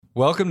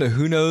Welcome to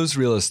Who Knows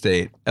Real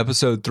Estate,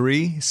 Episode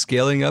 3,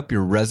 Scaling Up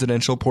Your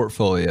Residential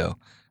Portfolio.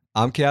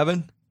 I'm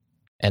Kevin.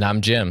 And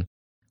I'm Jim.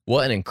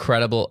 What an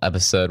incredible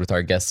episode with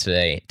our guest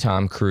today,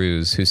 Tom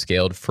Cruise, who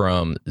scaled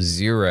from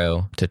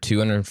 0 to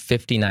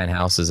 259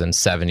 houses in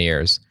 7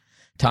 years.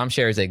 Tom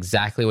shares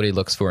exactly what he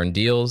looks for in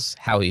deals,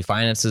 how he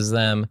finances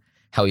them,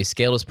 how he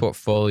scaled his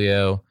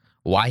portfolio,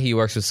 why he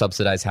works with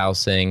subsidized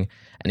housing,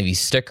 and if you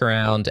stick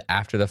around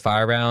after the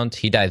fire round,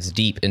 he dives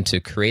deep into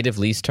creative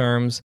lease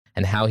terms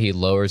and how he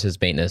lowers his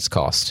maintenance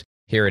cost.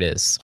 Here it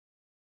is.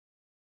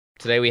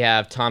 Today we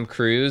have Tom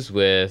Cruise,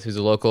 who's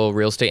a local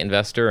real estate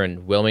investor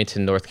in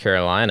Wilmington, North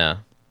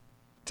Carolina.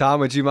 Tom,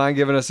 would you mind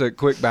giving us a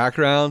quick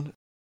background,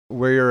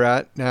 where you're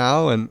at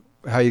now and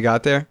how you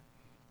got there?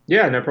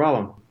 Yeah, no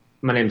problem.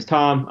 My name's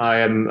Tom. I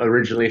am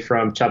originally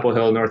from Chapel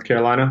Hill, North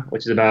Carolina,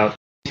 which is about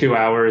 2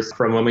 hours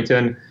from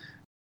Wilmington.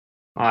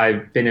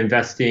 I've been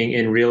investing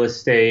in real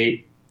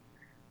estate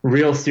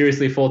real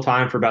seriously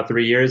full-time for about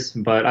 3 years,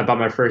 but I bought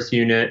my first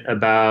unit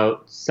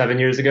about 7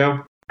 years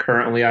ago.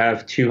 Currently, I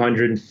have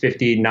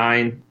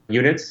 259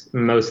 units,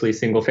 mostly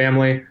single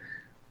family.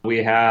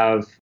 We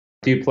have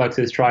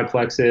duplexes,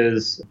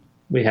 triplexes.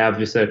 We have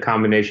just a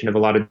combination of a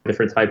lot of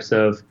different types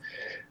of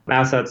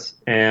assets,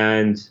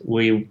 and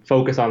we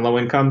focus on low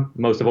income.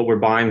 Most of what we're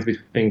buying is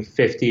between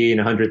 $50,000 and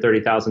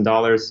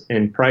 $130,000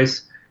 in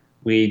price.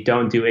 We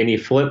don't do any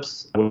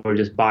flips. We're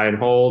just buy and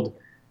hold.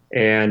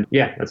 And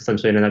yeah, that's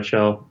essentially in a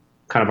nutshell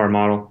kind of our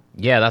model.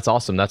 Yeah, that's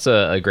awesome. That's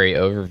a great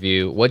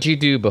overview. What'd you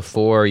do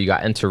before you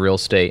got into real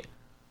estate?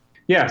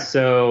 Yeah,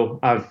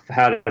 so I've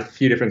had a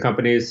few different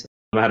companies.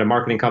 I had a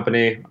marketing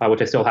company,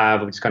 which I still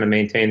have. We just kind of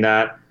maintain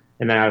that.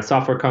 And then I had a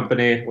software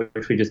company,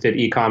 which we just did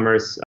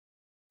e-commerce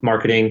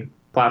marketing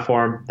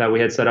platform that we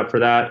had set up for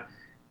that.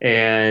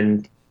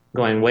 And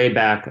going way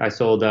back, I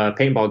sold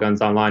paintball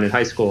guns online in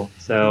high school.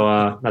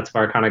 So that's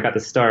where I kind of got to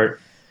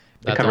start.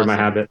 To cover my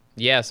habit.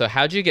 Yeah. So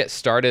how'd you get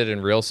started in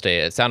real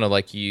estate? It sounded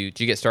like did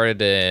you get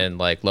started in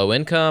like low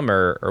income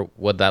or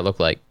what'd that look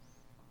like?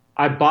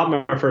 I bought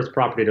my first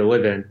property to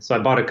live in. So I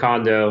bought a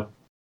condo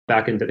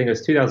back in, I think it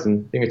was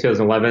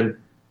 2011,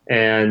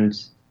 and,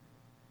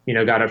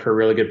 got it for a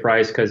really good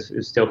price because it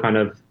was still kind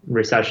of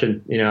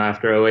recession,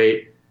 after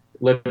 '08.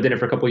 Lived in it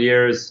for a couple of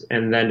years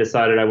and then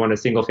decided I wanted a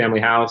single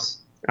family house.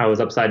 I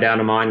was upside down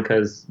on mine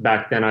because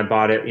back then I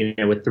bought it,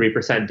 with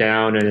 3%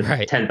 down and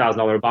a $10,000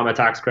 Obama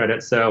tax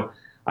credit. So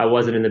I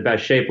wasn't in the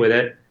best shape with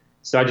it.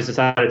 So I just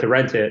decided to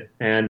rent it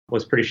and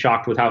was pretty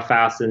shocked with how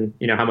fast and,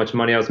 how much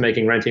money I was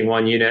making renting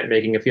one unit,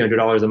 making a few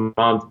 $100s a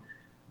month.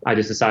 I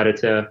just decided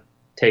to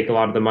take a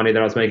lot of the money that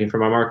I was making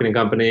from my marketing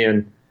company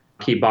and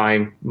keep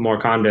buying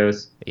more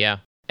condos. Yeah.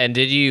 And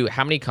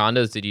how many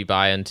condos did you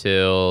buy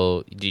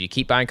did you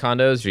keep buying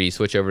condos or did you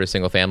switch over to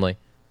single family?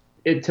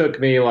 It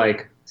took me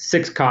like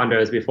 6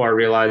 condos before I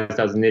realized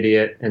I was an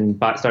idiot and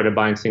started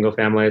buying single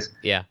families.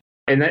 Yeah.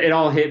 And it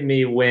all hit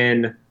me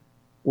when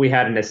we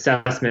had an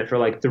assessment for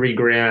like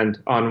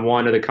 $3,000 on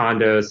one of the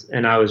condos.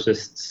 And I was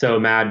just so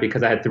mad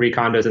because I had 3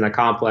 condos in a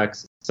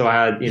complex. So I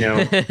had,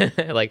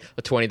 like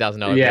a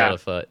 $20,000 bill a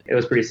foot. It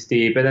was pretty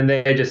steep. And then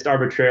they just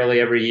arbitrarily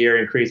every year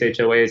increase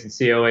HOAs and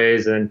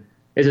COAs. And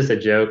it's just a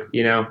joke,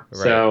 Right.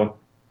 So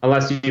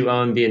unless you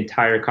own the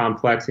entire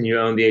complex and you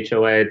own the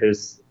HOA,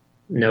 there's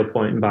no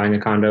point in buying a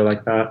condo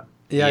like that.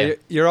 Yeah,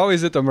 you're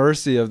always at the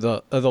mercy of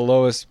the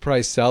lowest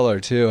price seller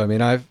too. I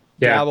mean, I've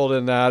dabbled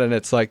in that, and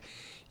it's like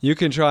you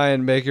can try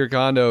and make your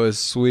condo as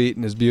sweet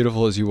and as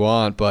beautiful as you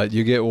want, but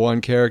you get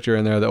one character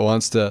in there that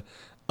wants to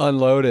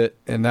unload it,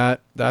 and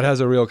that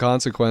has a real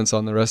consequence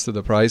on the rest of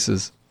the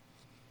prices.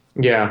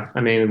 Yeah,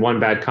 I mean,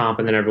 one bad comp,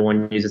 and then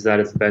everyone uses that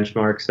as a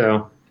benchmark.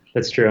 So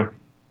that's true.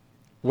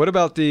 What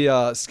about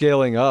the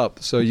scaling up?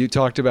 So you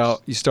talked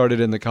about you started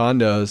in the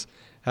condos.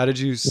 How did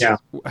you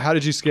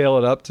scale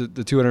it up to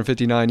the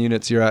 259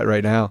 units you're at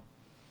right now?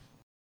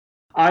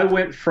 I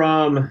went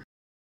from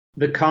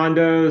the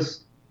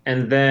condos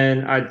and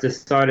then I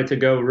decided to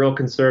go real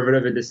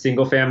conservative into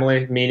single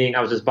family, meaning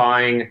I was just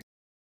buying,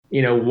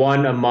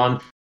 one a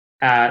month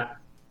at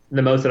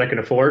the most that I could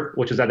afford,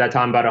 which was at that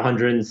time about I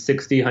was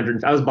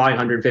buying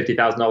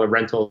 $150,000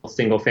 rental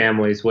single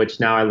families, which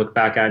now I look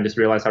back at and just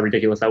realize how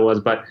ridiculous that was.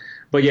 But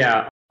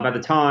yeah, at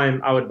the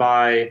time I would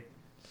buy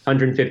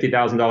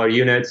 $150,000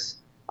 units.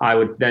 I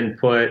would then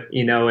put,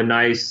 a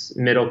nice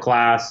middle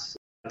class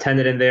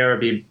tenant in there. It'd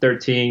be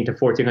 $1,300 to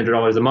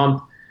 $1,400 a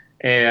month,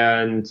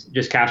 and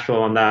just cash flow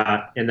on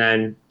that, and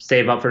then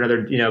save up for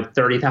another,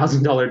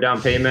 $30,000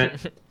 down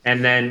payment,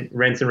 and then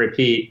rinse and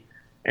repeat.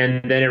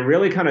 And then it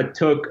really kind of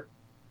took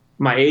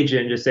my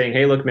agent just saying,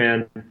 "Hey, look,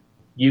 man,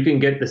 you can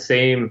get the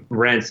same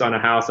rents on a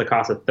house that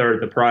costs a third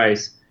the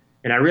price."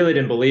 And I really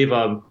didn't believe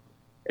him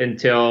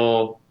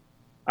until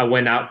I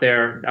went out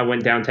there. I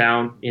went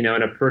downtown, in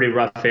a pretty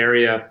rough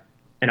area.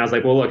 And I was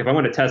like, well, look, if I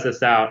want to test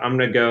this out, I'm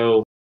going to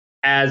go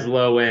as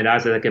low end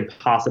as I can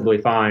possibly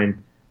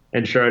find.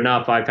 And sure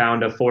enough, I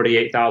found a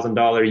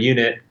 $48,000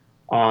 unit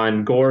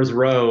on Gores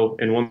Row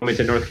in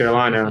Wilmington, North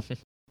Carolina.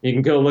 You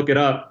can go look it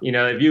up.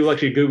 If you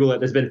actually Google it,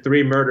 there's been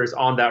 3 murders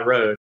on that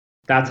road.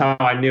 That's how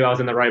I knew I was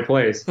in the right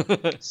place.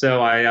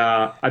 So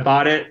I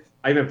bought it.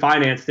 I even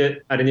financed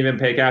it. I didn't even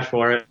pay cash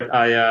for it.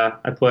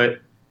 I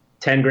put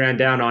 10 grand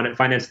down on it,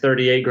 financed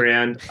 38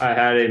 grand. I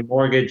had a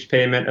mortgage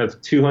payment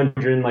of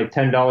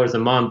 $210 a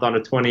month on a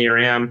 20-year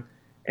AM.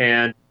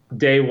 And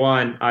day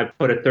one, I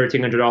put a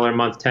 $1,300 a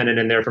month tenant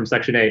in there from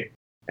Section 8.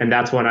 And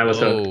that's when I was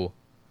hooked.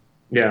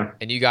 Yeah.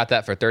 And you got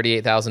that for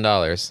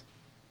 $38,000?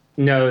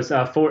 No, it was,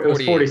 it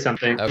was 40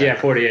 something. Okay. Yeah,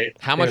 48.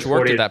 How much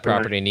work did that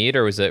property need,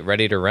 or was it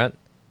ready to rent?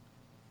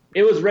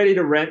 It was ready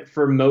to rent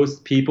for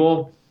most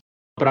people,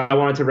 but I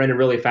wanted to rent it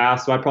really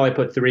fast. So I probably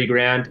put 3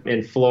 grand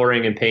in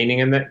flooring and paint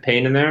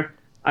in there.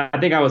 I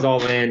think I was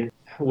all in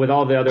with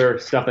all the other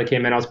stuff that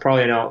came in. I was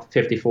probably in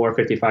 54,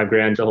 55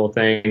 grand, the whole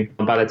thing.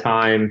 By the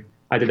time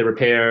I did the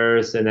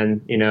repairs, and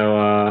then,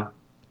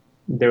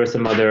 there was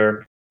some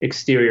other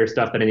exterior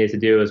stuff that I needed to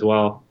do as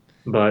well.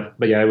 But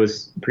yeah, it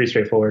was pretty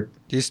straightforward.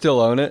 Do you still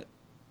own it?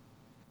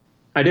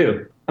 I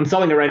do. I'm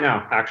selling it right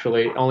now,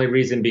 actually. Only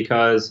reason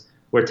because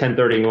we're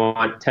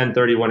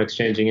 1031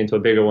 exchanging into a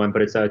bigger one,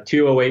 but it's a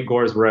 208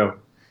 Gores Row.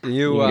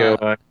 You can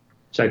go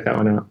check that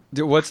one out.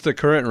 What's the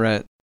current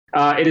rent?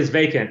 It is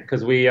vacant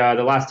because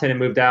the last tenant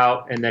moved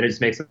out, and then it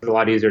just makes it a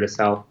lot easier to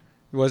sell.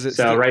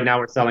 Right now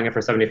we're selling it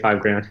for 75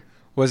 grand.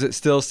 Was it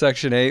still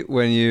Section 8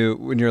 when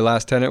your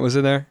last tenant was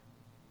in there?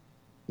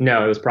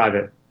 No, it was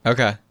private.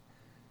 Okay.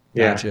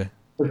 Yeah. Gotcha.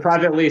 The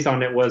private lease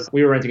on it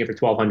we were renting it for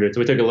 $1,200, so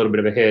we took a little bit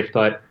of a hit,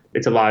 but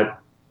it's a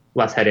lot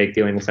less headache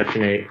dealing with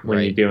Section 8 when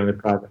you're doing the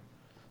private.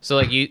 So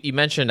like you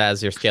mentioned,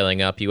 as you're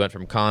scaling up, you went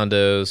from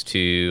condos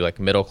to like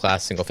middle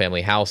class single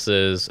family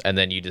houses, and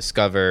then you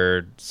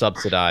discovered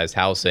subsidized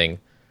housing.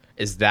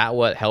 Is that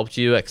what helped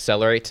you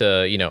accelerate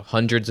to,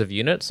 hundreds of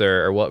units,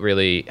 or what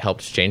really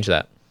helped change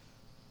that?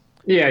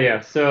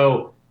 Yeah.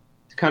 So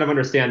to kind of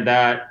understand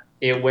that,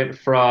 it went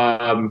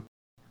from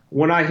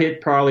when I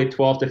hit probably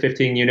 12 to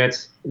 15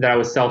 units that I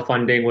was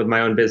self-funding with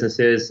my own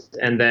businesses,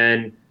 and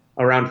then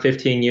around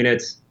 15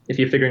 units, if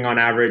you're figuring on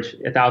average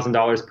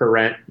 $1,000 per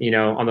rent,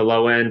 on the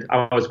low end,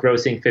 I was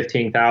grossing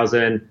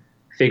 15,000.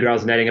 Figure I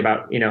was netting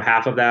about,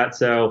 half of that.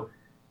 So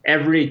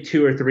every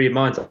 2 or 3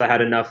 months, I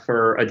had enough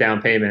for a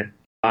down payment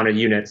on a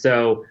unit.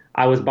 So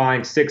I was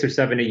buying 6 or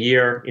 7 a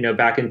year,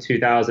 back in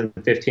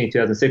 2015,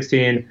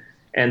 2016.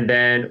 And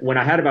then when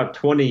I had about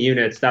 20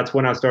 units, that's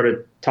when I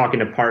started talking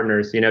to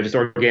partners, just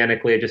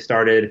organically. It just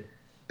started.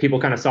 People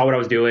kind of saw what I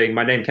was doing.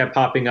 My name kept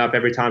popping up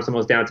every time someone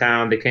was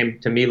downtown. They came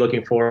to me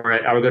looking for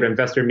it. I would go to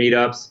investor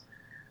meetups.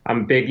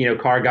 I'm a big,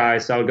 car guy,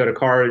 so I would go to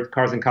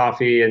Cars and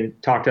Coffee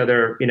and talk to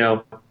other,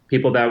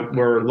 people that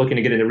were looking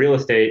to get into real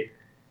estate.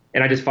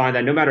 And I just find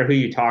that no matter who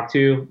you talk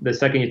to, the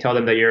second you tell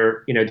them that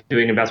you're,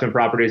 doing investment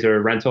properties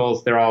or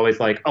rentals, they're always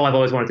like, oh, I've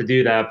always wanted to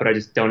do that, but I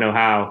just don't know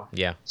how.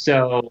 Yeah.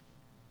 So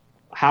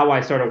how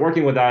I started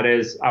working with that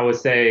is I would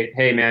say,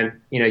 hey, man,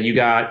 you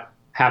got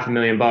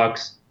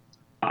 $500,000.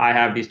 I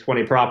have these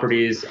 20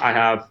 properties. I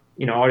have,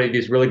 already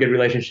these really good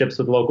relationships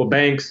with local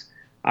banks.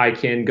 I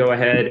can go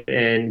ahead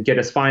and get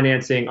us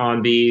financing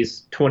on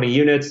these 20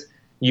 units.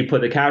 You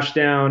put the cash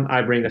down.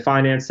 I bring the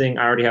financing.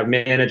 I already have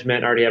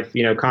management. I already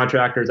have,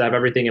 contractors. I have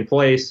everything in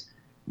place.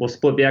 We'll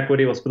split the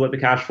equity. We'll split the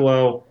cash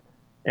flow.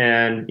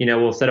 And,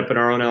 we'll set up in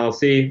our own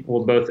LLC.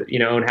 We'll both,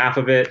 own half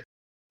of it.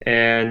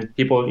 And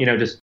people,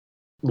 just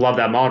love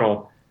that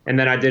model. And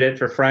then I did it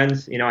for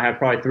friends. I have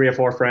probably 3 or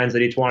 4 friends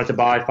that each wanted to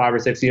buy 5 or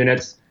 6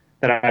 units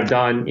that I've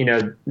done,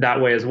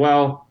 that way as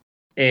well.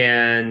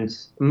 And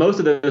most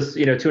of those,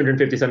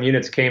 250 some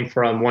units came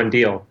from one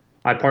deal.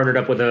 I partnered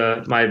up with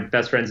my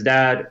best friend's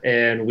dad,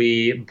 and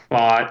we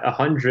bought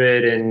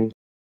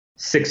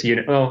 106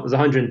 units. Well, it was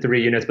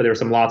 103 units, but there were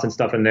some lots and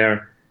stuff in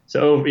there.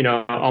 So,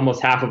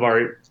 almost half of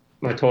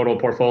my total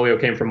portfolio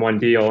came from one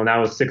deal, and that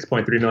was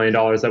 $6.3 million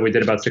that we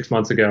did about 6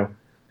 months ago.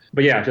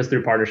 But yeah, just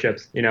through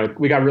partnerships.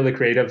 We got really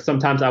creative.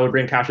 Sometimes I would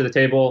bring cash to the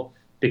table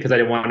because I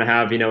didn't want to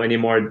have, any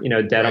more,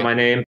 debt on my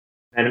name.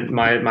 And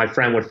my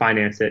friend would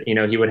finance it.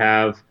 He would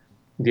have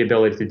the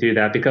ability to do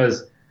that,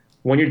 because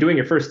when you're doing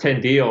your first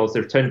 10 deals,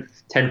 there's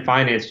 10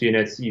 finance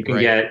units, you can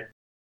get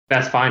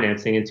best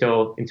financing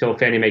until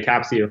Fannie Mae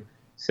caps you.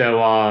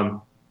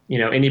 So,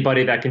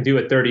 anybody that can do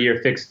a 30-year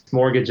fixed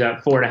mortgage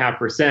at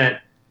 4.5%,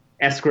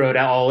 escrowed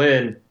all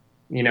in,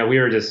 we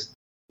were just,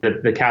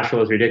 the cash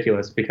flow is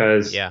ridiculous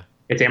because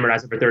it's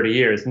amortized over 30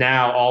 years.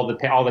 Now all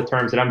the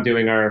terms that I'm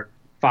doing are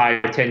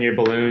 5-10-year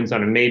balloons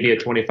on maybe a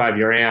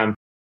 25-year AM.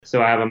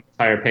 So I have a much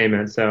higher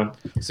payment. So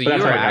you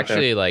were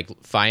actually like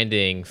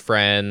finding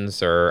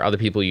friends or other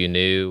people you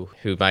knew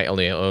who might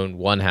only own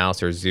one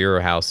house or 0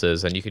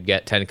 houses, and you could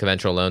get 10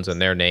 conventional loans in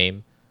their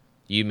name.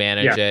 You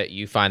manage it,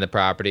 you find the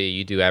property,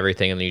 you do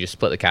everything, and then you just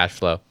split the cash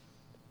flow.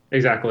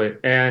 Exactly.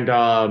 And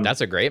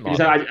that's a great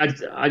model. I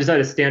just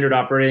had a standard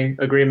operating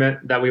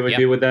agreement that we would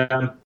do with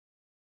them.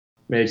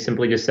 They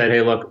simply just said,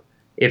 hey, look,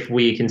 if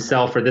we can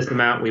sell for this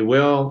amount, we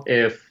will.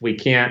 If we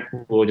can't,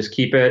 we'll just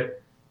keep it.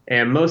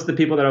 And most of the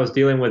people that I was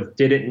dealing with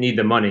didn't need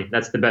the money.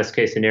 That's the best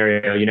case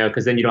scenario,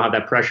 because then you don't have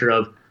that pressure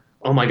of,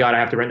 oh my God, I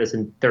have to rent this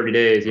in 30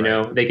 days.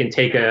 They can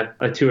take a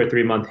 2 or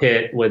 3 month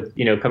hit with,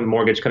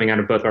 mortgage coming out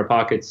of both our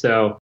pockets.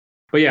 So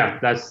But yeah,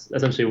 that's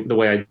essentially the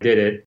way I did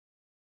it.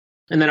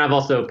 And then I've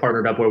also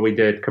partnered up where we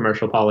did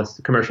commercial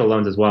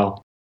loans as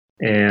well.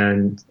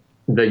 And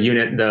the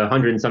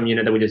 100 and some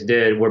unit that we just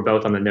did, we're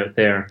both on the note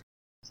there.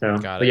 So,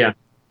 but yeah.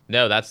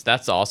 No,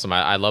 that's awesome.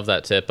 I love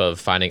that tip of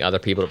finding other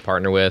people to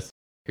partner with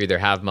who either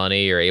have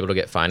money or able to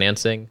get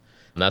financing.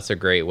 That's a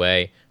great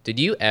way. Did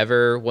you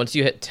ever, once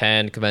you hit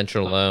 10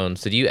 conventional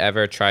loans, did you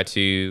ever try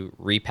to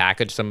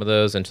repackage some of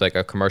those into like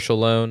a commercial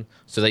loan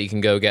so that you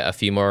can go get a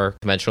few more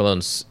conventional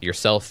loans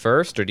yourself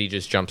first, or do you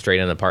just jump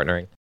straight into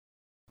partnering?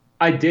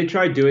 I did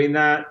try doing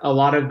that. A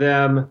lot of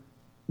them,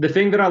 the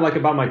thing that I like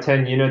about my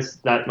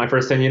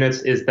first 10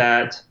 units is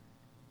that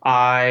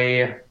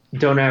I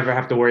don't ever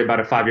have to worry about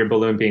a 5-year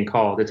balloon being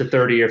called. It's a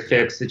 30-year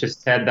fix. It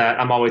just said that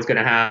I'm always going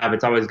to have,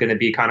 it's always going to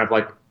be kind of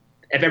like,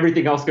 if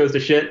everything else goes to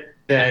shit,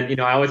 then,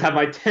 I always have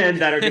my 10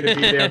 that are going to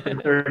be there for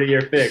the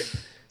 30-year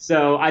fix.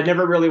 So I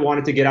never really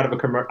wanted to get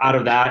out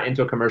of that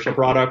into a commercial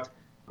product.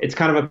 It's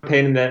kind of a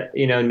pain in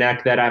the,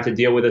 neck that I have to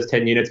deal with those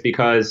 10 units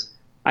because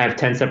I have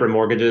 10 separate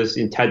mortgages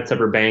in 10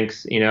 separate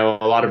banks. A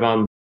lot of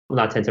them, well,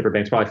 not 10 separate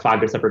banks, probably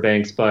 5 separate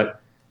banks. But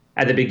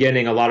at the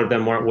beginning, a lot of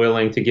them weren't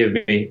willing to give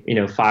me,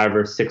 5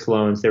 or 6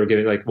 loans. They were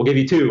giving like, we'll give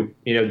you 2,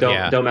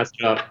 don't mess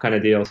it up kind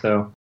of deal.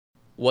 So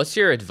what's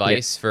your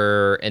advice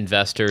for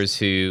investors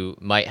who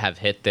might have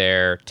hit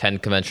their 10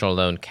 conventional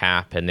loan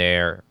cap and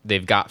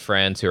they've got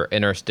friends who are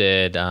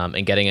interested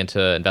in getting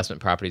into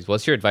investment properties?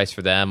 What's your advice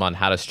for them on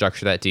how to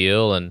structure that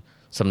deal and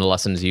some of the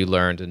lessons you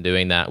learned in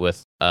doing that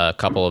with a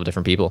couple of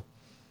different people?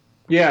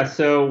 Yeah,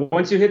 so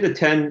once you hit the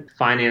 10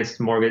 financed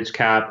mortgage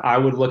cap, I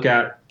would look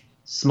at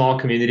small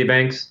community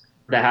banks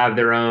that have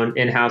their own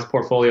in-house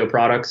portfolio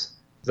products.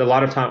 There's a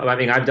lot of time,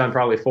 I've done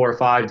probably 4 or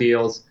 5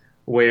 deals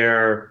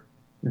where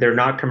they're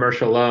not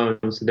commercial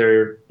loans.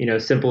 They're,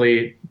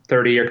 simply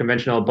 30-year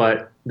conventional,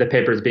 but the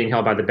paper is being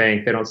held by the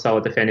bank. They don't sell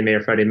it to Fannie Mae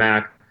or Freddie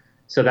Mac.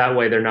 So that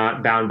way they're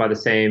not bound by the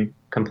same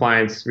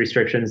compliance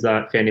restrictions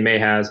that Fannie Mae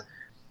has.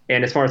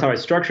 And as far as how I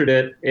structured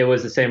it, it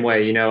was the same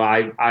way.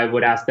 I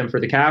would ask them for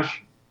the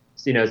cash.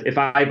 So, if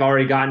I've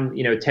already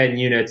gotten, 10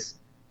 units,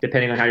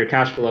 depending on how your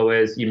cash flow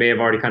is, you may have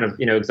already kind of,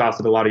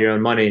 exhausted a lot of your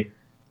own money.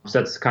 So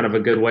that's kind of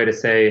a good way to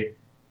say.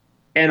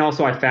 And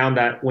also I found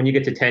that when you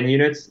get to 10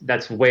 units,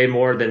 that's way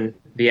more than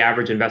the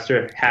average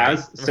investor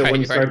has. So when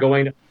you start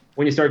going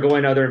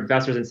to other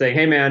investors and saying,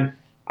 hey man,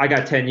 I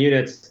got 10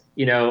 units,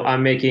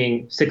 I'm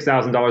making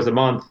 $6,000 a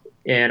month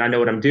and I know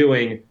what I'm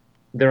doing,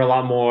 they're a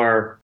lot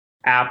more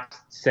apt to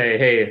say,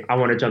 hey, I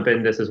want to jump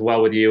in this as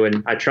well with you.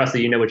 And I trust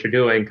that you know what you're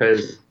doing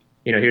because,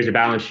 here's your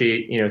balance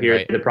sheet,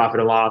 here's the profit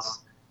and loss.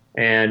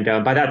 And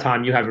by that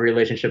time, you have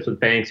relationships with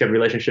banks, you have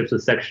relationships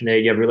with Section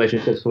 8, you have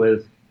relationships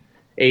with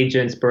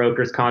agents,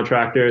 brokers,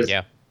 contractors.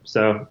 Yeah.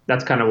 So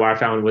that's kind of where I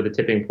found where the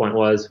tipping point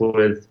was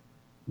with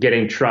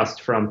getting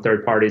trust from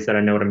third parties that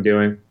I know what I'm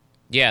doing.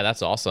 Yeah,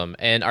 that's awesome.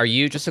 And are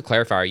you, just to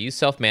clarify, are you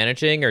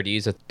self-managing or do you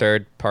use a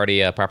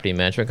third-party property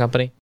management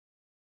company?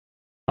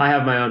 I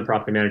have my own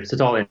property manager, so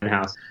it's all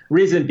in-house.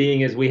 Reason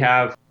being is we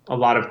have a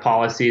lot of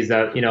policies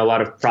that, a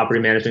lot of property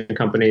management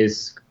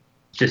companies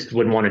just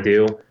wouldn't want to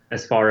do,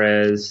 as far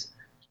as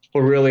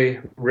we're really,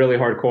 really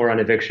hardcore on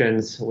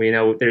evictions. We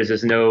know there's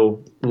just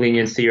no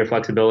leniency or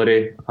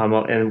flexibility,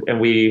 and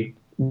we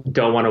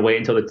don't want to wait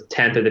until the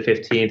 10th or the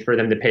 15th for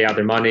them to pay out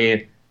their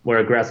money. We're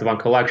aggressive on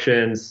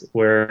collections.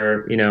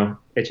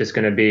 It's just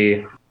going to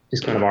be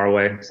just kind of our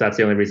way. So that's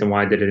the only reason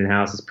why I did it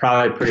in-house. It's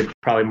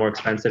probably more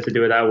expensive to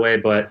do it that way,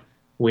 but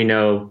we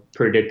know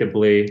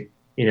predictably,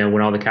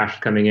 when all the cash is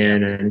coming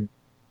in and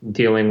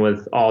dealing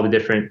with all the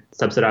different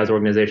subsidized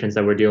organizations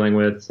that we're dealing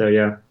with. So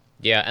yeah.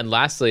 Yeah. And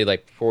lastly,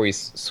 before we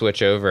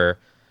switch over,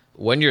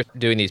 when you're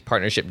doing these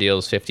partnership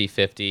deals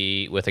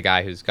 50-50 with a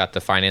guy who's got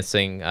the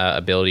financing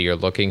ability you're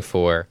looking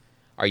for,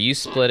 are you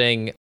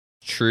splitting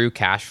true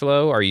cash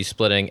flow? Are you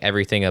splitting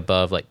everything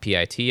above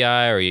PITI?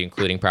 Are you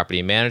including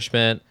property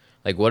management?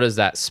 What is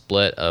that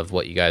split of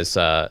what you guys,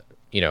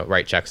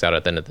 write checks out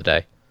at the end of the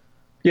day?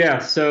 Yeah.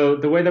 So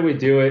the way that we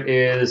do it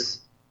is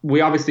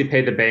we obviously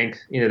pay the bank,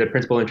 the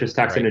principal, interest,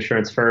 tax, and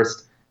insurance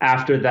first.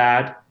 After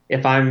that,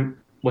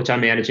 which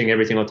I'm managing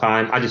every single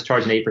time, I just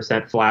charge an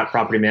 8% flat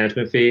property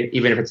management fee,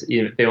 even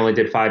if they only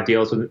did 5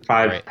 deals with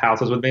 5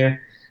 houses with me.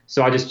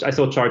 So I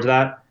still charge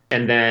that.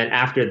 And then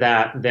after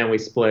that, then we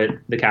split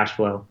the cash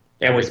flow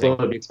and we split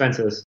the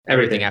expenses.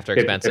 Everything after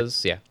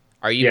expenses. Yeah.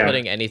 Are you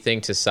putting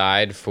anything to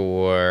side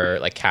for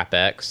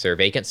CapEx or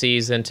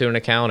vacancies into an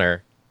account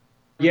or?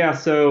 Yeah.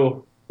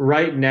 So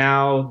right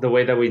now, the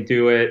way that we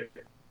do it,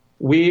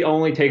 we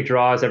only take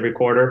draws every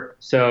quarter.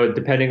 So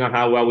depending on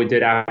how well we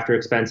did after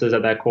expenses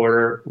at that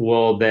quarter,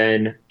 we'll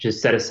then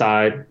just set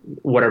aside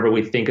whatever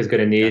we think is going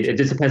to need. Gotcha. It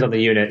just depends on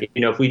the unit.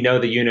 If we know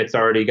the unit's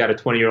already got a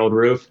 20-year-old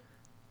roof,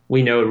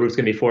 we know the roof's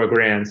going to be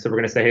 $4,000. So we're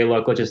going to say, hey,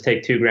 look, let's just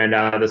take $2,000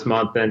 out of this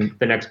month. And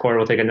the next quarter,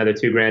 we'll take another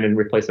 $2,000 and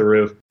replace the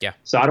roof. Yeah.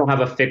 So I don't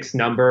have a fixed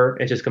number.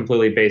 It's just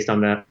completely based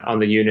on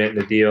the unit,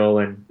 the deal,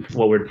 and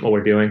what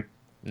we're doing.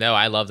 No,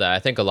 I love that. I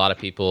think a lot of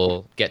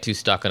people get too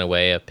stuck in a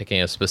way of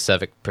picking a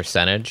specific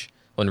percentage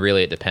when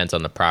really it depends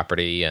on the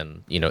property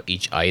and,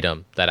 each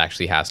item that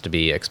actually has to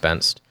be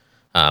expensed.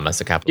 as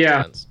the capital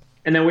expense.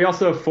 And then we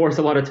also force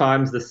a lot of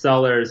times the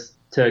sellers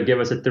to give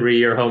us a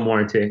 3-year home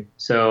warranty.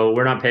 So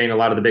we're not paying a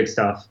lot of the big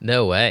stuff.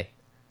 No way.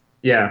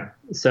 Yeah.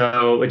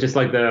 So it's just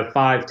like the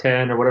 5,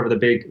 10 or whatever the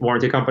big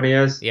warranty company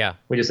is. Yeah.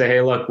 We just say,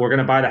 hey, look, we're going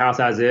to buy the house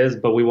as is,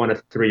 but we want a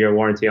 3-year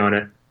warranty on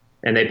it.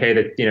 And they pay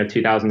the $2,000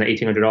 to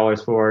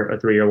 $1,800 for a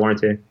 3-year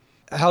warranty.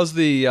 How's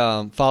the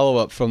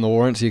follow-up from the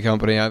warranty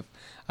company? I've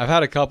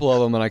had a couple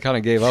of them and I kind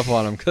of gave up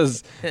on them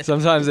because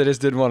sometimes they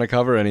just didn't want to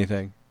cover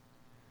anything.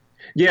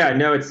 Yeah,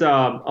 no, it's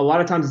a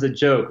lot of times it's a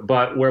joke,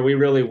 but where we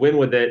really win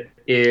with it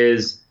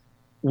is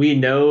we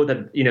know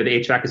that, the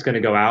HVAC is going to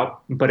go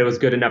out, but it was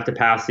good enough to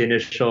pass the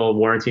initial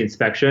warranty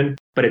inspection,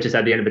 but it just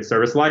at the end of its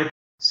service life.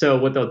 So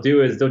what they'll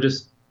do is they'll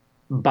just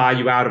buy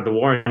you out of the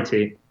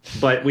warranty,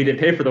 but we didn't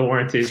pay for the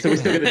warranty, so we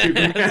still get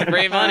the $2,000.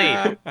 Free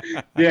money.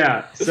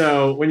 Yeah.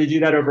 So when you do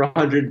that over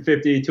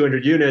 150,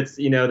 200 units,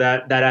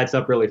 that adds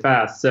up really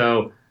fast.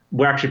 So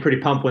we're actually pretty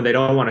pumped when they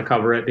don't want to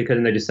cover it because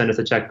then they just send us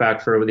a check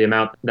back for the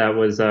amount that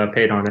was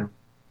paid on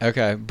it.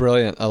 Okay,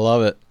 brilliant. I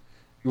love it.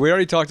 We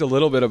already talked a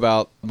little bit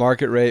about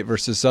market rate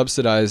versus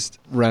subsidized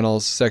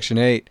rentals, Section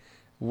 8.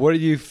 What do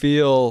you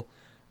feel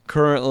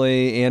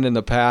currently and in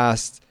the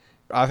past?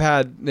 I've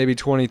had maybe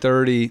 20,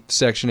 30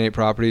 Section 8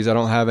 properties. I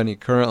don't have any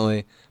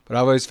currently, but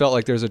I've always felt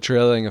like there's a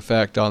trailing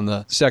effect on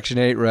the Section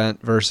 8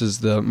 rent versus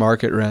the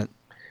market rent.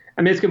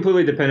 I mean, it's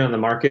completely dependent on the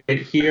market.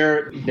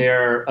 Here,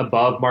 they're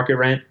above market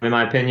rent, in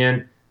my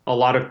opinion. A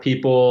lot of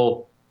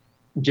people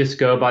just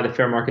go by the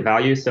fair market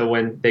value. So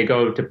when they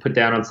go to put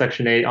down on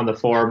Section 8 on the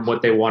form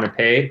what they want to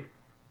pay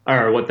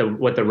or what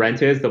the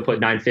rent is, they'll put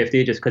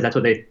 $950 just because that's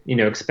what they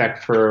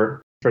expect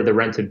for the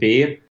rent to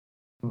be.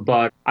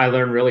 But I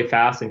learned really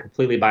fast and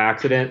completely by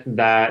accident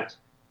that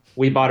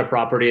we bought a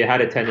property. It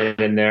had a tenant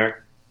in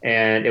there,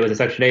 and it was a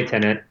Section 8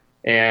 tenant.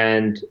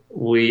 And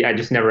I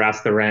just never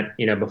asked the rent,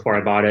 before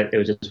I bought it. It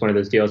was just one of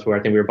those deals where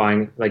I think we were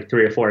buying like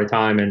 3 or 4 at a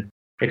time, and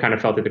it kind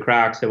of fell through the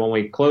cracks. And when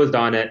we closed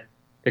on it,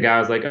 the guy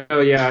was like, "Oh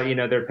yeah,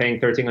 they're paying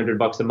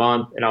 $1,300 a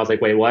month," and I was like,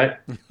 "Wait, what?"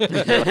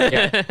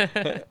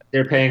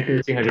 They're paying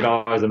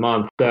 $1,300 a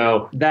month.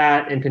 So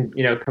that,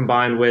 and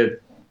combined with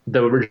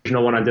the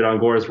original one I did on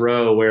Gores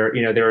Row, where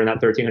they were in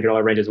that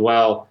 $1,300 range as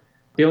well.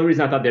 The only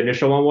reason I thought the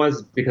initial one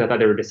was because I thought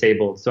they were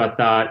disabled. So I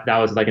thought that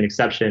was like an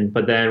exception.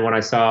 But then when I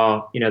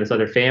saw, this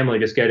other family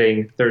just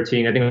getting I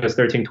think it was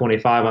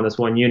 $1,325 on this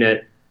one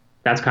unit,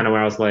 that's kind of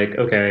where I was like,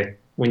 okay,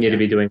 we need to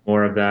be doing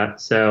more of that.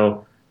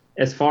 So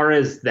as far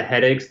as the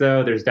headaches,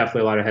 though, there's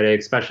definitely a lot of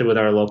headaches, especially with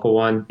our local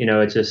one.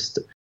 It's just,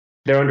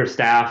 they're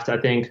understaffed, I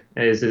think,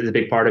 is a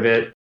big part of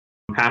it.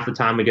 Half the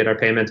time we get our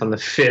payments on the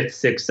 5th,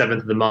 6th, 7th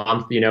of the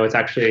month. It's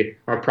actually,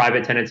 our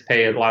private tenants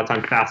pay a lot of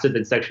times faster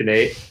than Section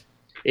 8.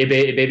 It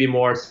may be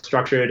more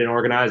structured and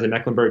organized in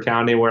Mecklenburg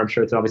County, where I'm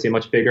sure it's obviously a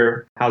much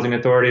bigger housing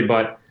authority,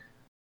 but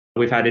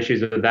we've had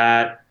issues with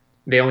that.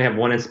 They only have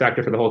one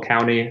inspector for the whole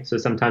county, so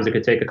sometimes it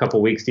could take a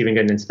couple weeks to even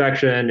get an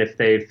inspection. If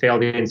they fail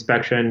the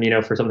inspection,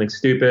 for something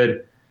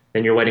stupid,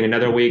 then you're waiting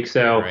another week.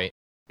 So right.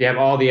 You have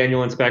all the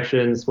annual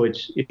inspections,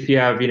 which if you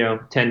have,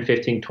 10,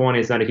 15, 20,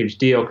 it's not a huge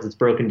deal because it's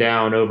broken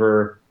down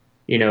over,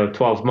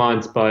 12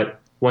 months. But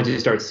once you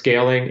start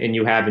scaling and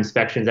you have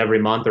inspections every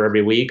month or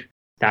every week,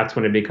 that's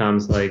when it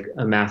becomes like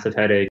a massive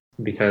headache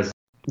because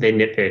they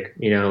nitpick,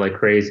 like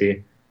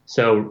crazy.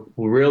 So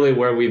really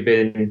where we've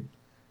been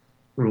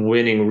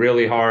winning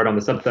really hard on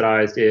the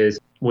subsidized is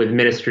with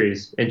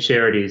ministries and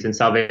charities and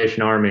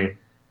Salvation Army,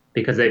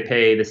 because they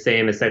pay the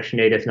same as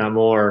Section 8, if not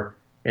more,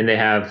 and they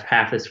have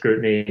half the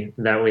scrutiny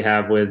that we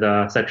have with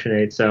Section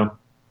 8. So,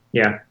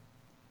 yeah.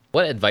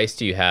 What advice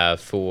do you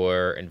have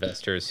for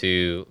investors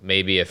who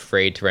may be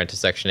afraid to rent a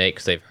Section 8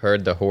 because they've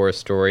heard the horror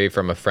story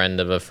from a friend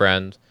of a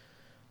friend?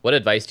 What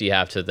advice do you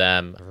have to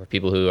them for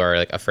people who are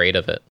like afraid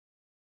of it?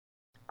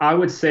 I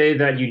would say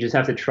that you just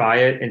have to try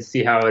it and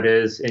see how it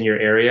is in your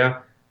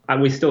area.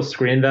 We still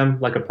screen them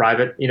like a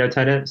private,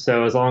 tenant.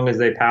 So as long as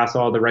they pass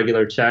all the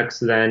regular checks,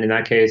 then in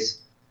that case,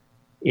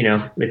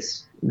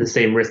 it's the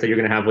same risk that you're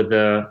going to have with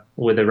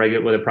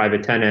a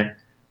private tenant.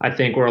 I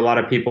think where a lot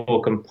of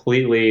people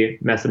completely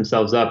mess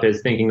themselves up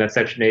is thinking that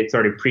Section 8's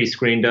already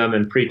pre-screened them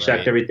and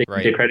pre-checked everything.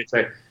 Right. They credit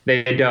check.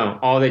 They don't.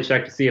 All they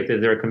check to see if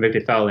they're a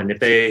convicted felon. If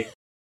they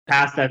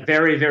pass that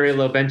very, very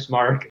low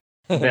benchmark,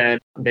 then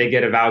they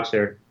get a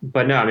voucher.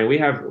 But no, I mean,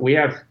 we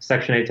have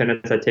Section 8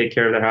 tenants that take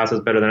care of their houses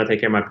better than I take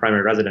care of my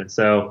primary residence.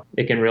 So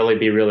it can really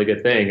be a really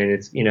good thing. And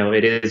it's,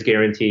 it is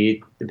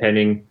guaranteed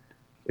depending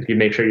if you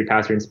make sure you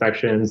pass your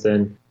inspections,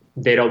 and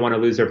they don't want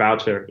to lose their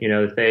voucher.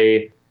 If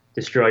they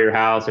destroy your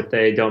house, if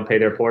they don't pay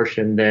their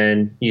portion,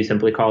 then you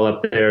simply call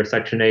up their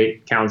Section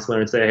 8 counselor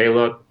and say, hey,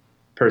 look,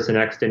 person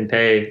X didn't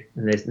pay.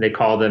 And they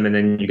call them, and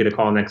then you get a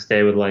call next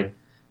day with like,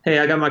 hey,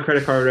 I got my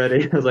credit card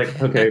ready. I was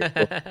like, okay,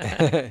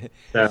 cool.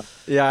 So,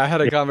 yeah, I had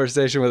a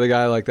conversation with a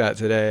guy like that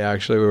today,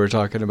 actually. We were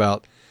talking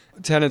about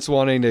tenants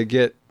wanting to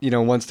get,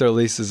 once their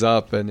lease is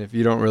up, and if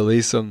you don't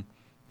release them,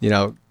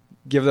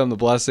 give them the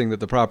blessing that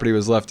the property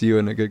was left to you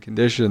in a good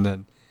condition,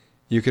 then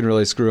you can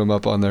really screw them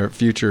up on their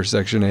future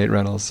Section 8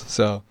 rentals.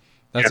 So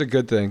that's a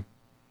good thing.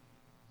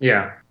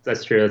 Yeah,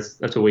 that's true.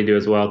 That's what we do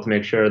as well, to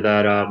make sure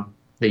that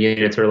the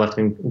units are left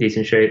in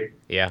decent shape.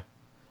 Yeah.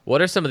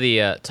 What are some of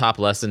the top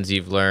lessons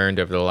you've learned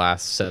over the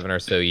last 7 or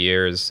so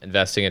years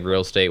investing in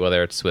real estate,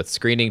 whether it's with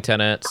screening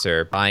tenants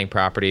or buying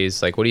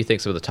properties? Like, what do you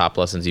think some of the top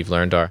lessons you've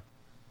learned are?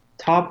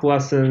 Top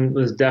lesson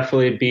was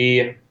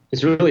definitely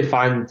is really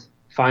find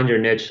your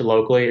niche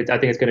locally. I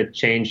think it's going to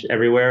change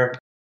everywhere.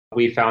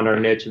 We found our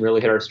niche and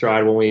really hit our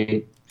stride when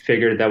we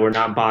figured that we're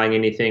not buying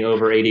anything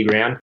over 80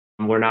 grand.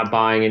 We're not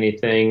buying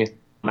anything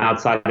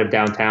outside of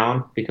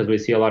downtown because we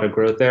see a lot of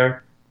growth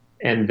there.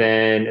 And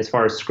then as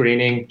far as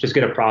screening, just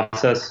get a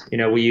process.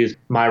 We use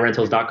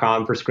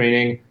myrentals.com for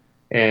screening,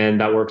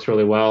 and that works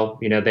really well.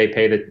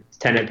 The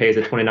tenant pays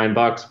the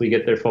 $29. We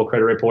get their full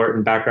credit report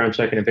and background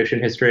check and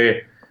eviction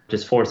history.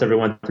 Just force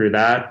everyone through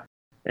that.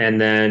 And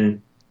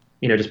then,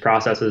 just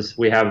processes.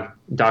 We have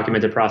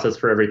documented process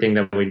for everything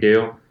that we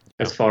do.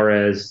 As far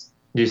as,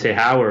 do you say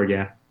how or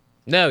yeah?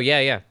 No,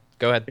 yeah.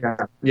 Go ahead.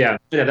 Yeah.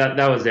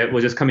 That was it.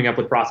 Was just coming up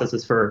with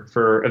processes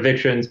for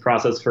evictions,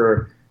 process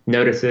for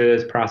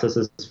notices,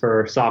 processes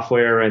for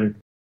software, and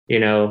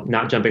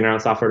not jumping around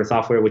software to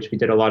software, which we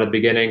did a lot at the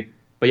beginning.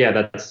 But yeah,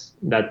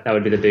 that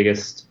would be the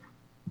biggest,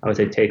 I would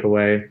say,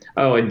 takeaway.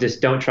 Oh, and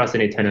just don't trust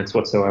any tenants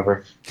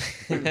whatsoever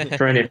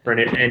for any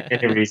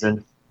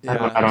reason.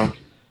 Yeah.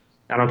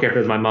 I don't care if it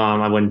was my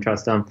mom. I wouldn't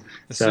trust them.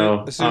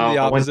 Assume the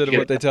opposite of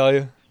what they tell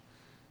you.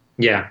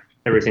 Yeah,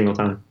 every single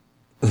time.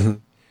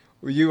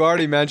 You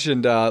already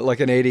mentioned like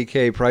an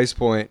 $80K price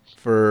point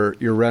for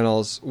your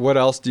rentals. What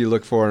else do you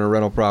look for in a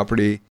rental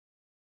property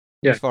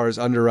as far as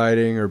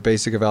underwriting or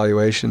basic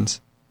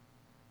evaluations?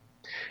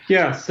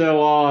 Yeah,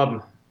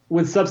 so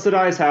with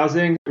subsidized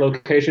housing,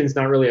 location's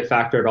not really a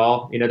factor at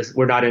all.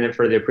 We're not in it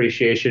for the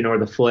appreciation or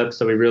the flip,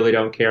 so we really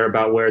don't care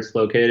about where it's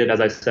located. As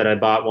I said, I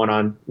bought one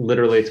on,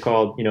 literally it's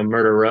called,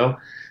 Murder Row.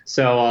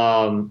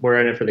 So we're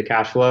in it for the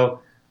cash flow.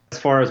 As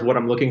far as what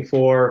I'm looking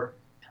for,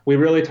 we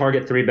really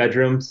target 3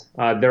 bedrooms.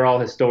 They're all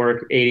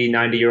historic 80,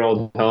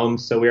 90-year-old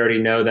homes, so we already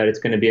know that it's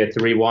going to be a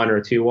 3-1 or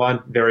a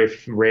 2-1. Very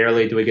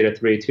rarely do we get a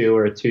 3-2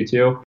 or a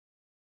 2-2.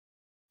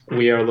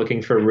 We are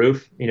looking for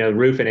roof and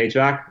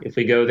HVAC. If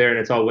we go there and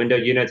it's all window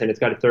units and it's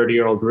got a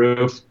 30-year-old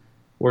roof,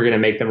 we're going to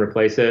make them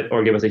replace it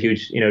or give us a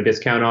huge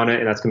discount on it,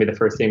 and that's going to be the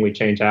first thing we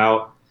change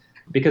out,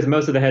 because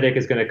most of the headache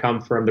is going to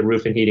come from the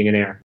roof and heating and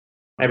air.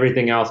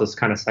 Everything else is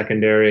kind of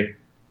secondary.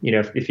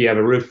 If you have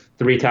a roof,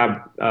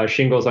 3-tab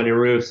shingles on your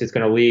roofs, it's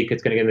going to leak,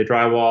 it's going to get in the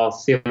drywall,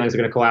 ceilings are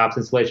going to collapse,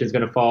 insulation is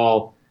going to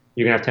fall,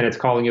 you're going to have tenants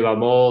calling you about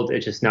mold.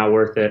 It's just not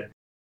worth it.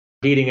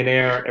 Heating and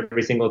air,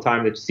 every single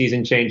time the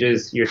season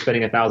changes, you're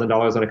spending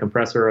 $1,000 on a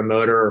compressor, a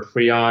motor, or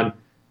Freon.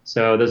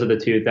 So those are the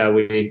 2 that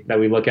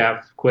we look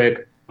at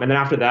quick. And then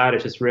after that,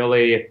 it's just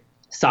really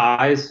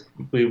size.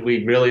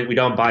 We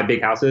don't buy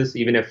big houses,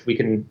 even if we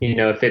can,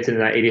 it fits in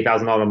that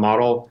 $80,000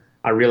 model.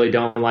 I really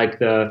don't like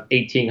the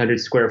 1,800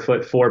 square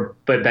foot, 4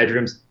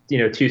 bedrooms,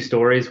 2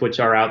 stories, which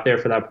are out there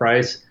for that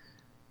price.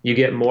 You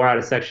get more out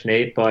of Section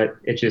 8, but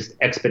it's just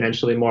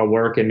exponentially more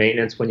work and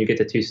maintenance when you get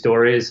to 2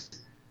 stories.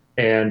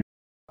 And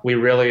we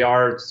really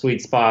are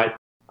sweet spot.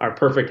 Our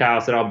perfect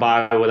house that I'll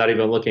buy without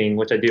even looking,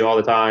 which I do all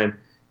the time,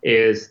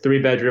 is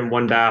 3 bedroom,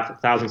 1 bath,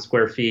 1,000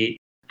 square feet,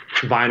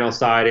 vinyl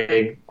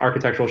siding,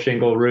 architectural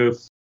shingle roof,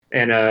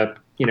 and a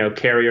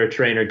Carrier,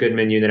 Trane, or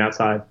Goodman unit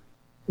outside.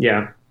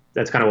 Yeah,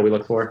 that's kind of what we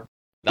look for.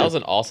 That was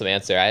an awesome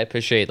answer. I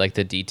appreciate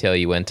the detail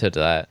you went into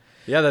that.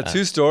 Yeah, the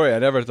 2-story. I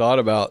never thought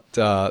about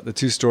the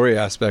 2-story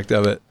aspect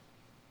of it.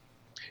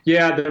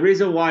 Yeah, the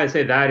reason why I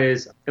say that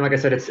is, and like I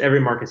said,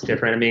 every market's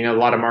different. I mean, a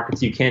lot of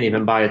markets you can't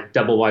even buy a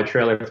double wide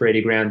trailer for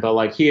 80 grand, but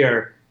like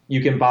here,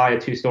 you can buy a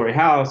 2-story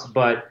house,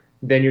 but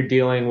then you're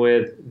dealing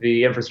with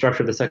the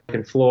infrastructure of the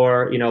second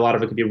floor. A lot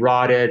of it could be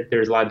rotted.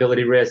 There's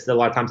liability risks. A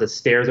lot of times the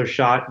stairs are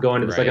shot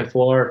going to the second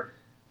floor.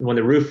 When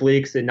the roof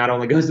leaks, it not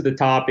only goes to the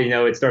top,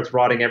 it starts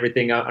rotting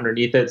everything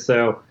underneath it.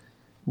 So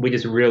we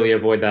just really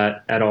avoid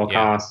that at all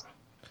costs.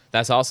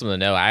 That's awesome to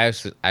know. I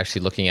was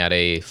actually looking at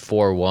a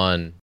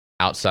 4-1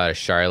 outside of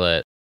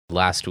Charlotte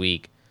last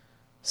week,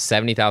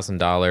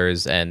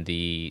 $70,000, and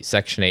the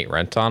Section 8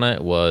 rent on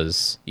it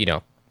was,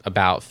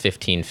 about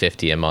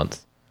 $1,550 a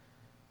month.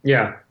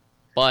 Yeah.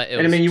 But it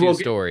was 2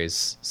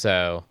 stories,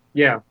 so...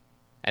 Yeah.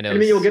 And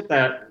you'll get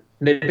that.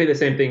 They pay the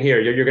same thing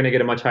here. You're going to get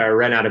a much higher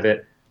rent out of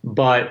it.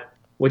 But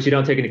what you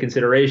don't take into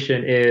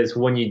consideration is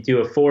when you do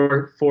a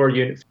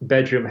 4-unit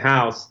bedroom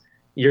house,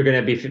 you're going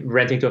to be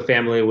renting to a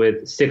family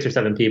with 6 or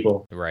 7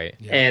 people. Right.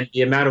 Yeah. And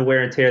the amount of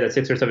wear and tear that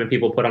 6 or 7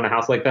 people put on a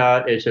house like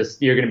that, it's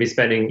just, you're going to be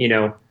spending,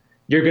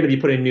 you're going to be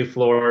putting new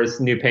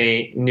floors, new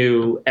paint,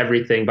 new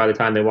everything by the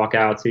time they walk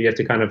out. So you have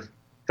to kind of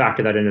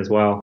factor that in as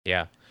well.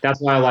 Yeah. That's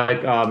why I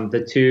like the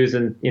 2s,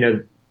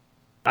 and,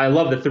 I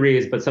love the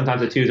 3s, but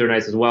sometimes the 2s are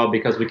nice as well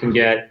because we can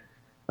get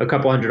a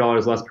couple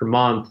 $100 less per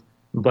month,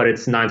 but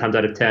it's 9 times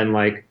out of 10,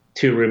 like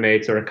 2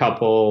 roommates or a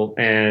couple,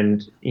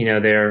 and,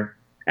 they're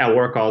at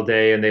work all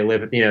day and they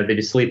live, they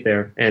just sleep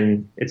there,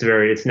 and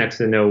it's next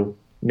to no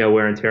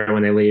wear and tear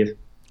when they leave.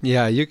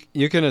 Yeah,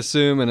 you can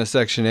assume in a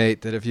Section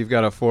 8 that if you've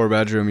got a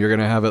 4-bedroom, you're going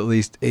to have at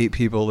least 8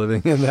 people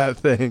living in that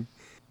thing.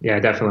 Yeah,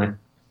 definitely.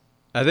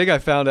 I think I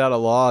found out a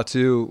law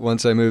too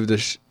once I moved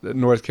to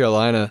North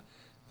Carolina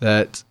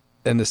that,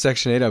 and the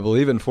Section 8 I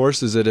believe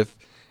enforces it.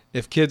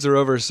 If kids are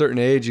over a certain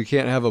age, you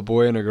can't have a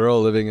boy and a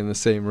girl living in the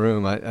same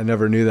room. I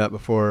never knew that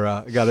before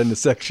I got into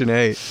Section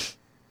 8.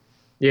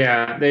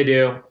 Yeah, they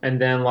do. And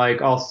then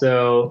like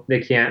also they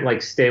can't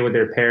like stay with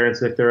their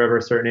parents if they're over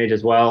a certain age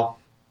as well.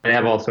 They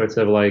have all sorts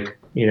of like,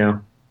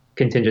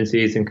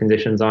 contingencies and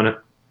conditions on it.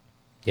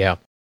 Yeah.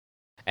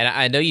 And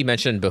I know you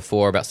mentioned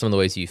before about some of the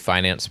ways you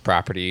finance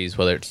properties,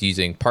 whether it's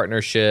using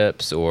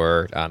partnerships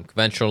or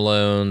conventional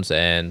loans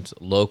and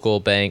local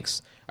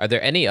banks. Are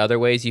there any other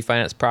ways you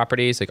finance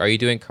properties? Like, are you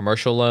doing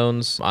commercial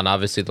loans on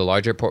obviously the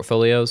larger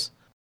portfolios?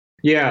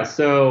 Yeah.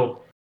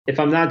 So if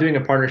I'm not doing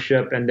a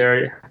partnership and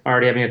they're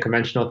already having a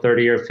conventional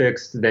 30-year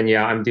fixed, then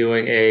yeah, I'm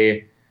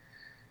doing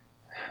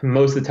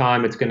most of the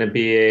time it's going to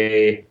be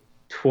a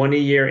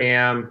 20-year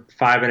AM,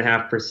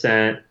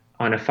 5.5%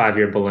 on a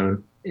 5-year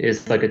balloon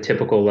is like a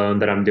typical loan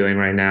that I'm doing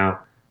right now.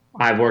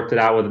 I've worked it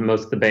out with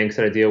most of the banks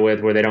that I deal with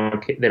where they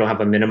don't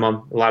have a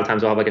minimum. A lot of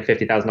times I'll have like a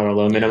 $50,000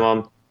 loan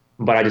minimum,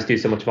 but I just do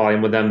so much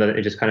volume with them that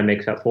it just kind of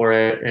makes up for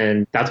it.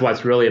 And that's why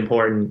it's really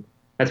important.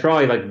 That's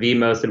probably like the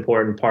most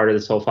important part of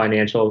this whole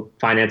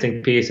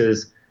financing piece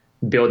is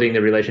building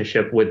the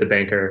relationship with the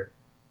banker.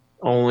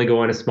 Only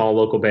going to small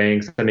local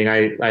banks. I mean,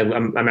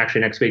 I'm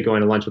actually next week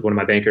going to lunch with one of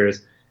my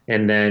bankers,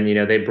 and then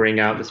they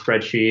bring out the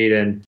spreadsheet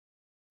and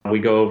we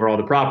go over all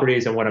the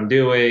properties and what I'm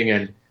doing,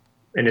 and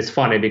it's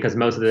funny because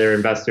most of their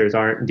investors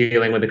aren't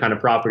dealing with the kind of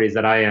properties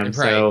that I am. Right.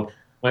 So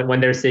when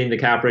they're seeing the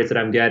cap rates that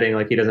I'm getting,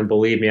 like he doesn't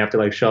believe me. I have to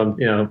like show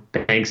him,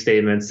 bank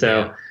statements.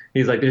 So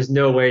he's like, "There's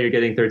no way you're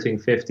getting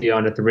 1350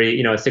 on a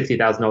 $60,000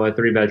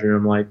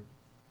 3-bedroom." Like,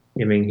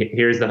 I mean,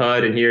 here's the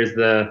HUD and here's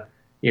the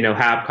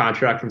HAP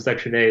contract from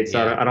Section 8.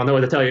 So I don't know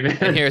what to tell you, man.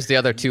 And here's the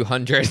other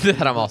 200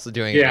 that I'm also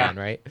doing it on,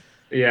 right?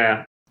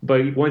 Yeah.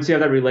 But once you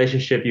have that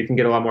relationship, you can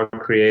get a lot more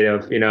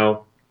creative,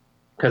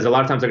 because a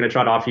lot of times they're going to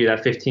try to offer you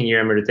that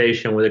 15-year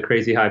amortization with a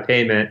crazy high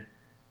payment.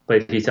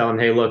 But if you tell them,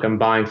 hey, look, I'm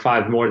buying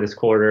 5 more this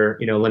quarter,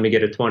 let me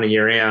get a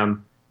 20-year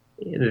AM,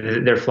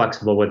 they're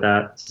flexible with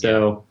that.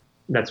 So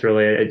that's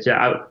really it.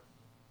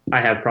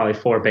 I have probably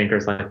 4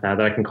 bankers like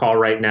that I can call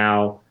right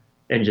now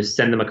and just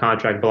send them a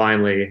contract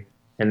blindly.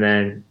 And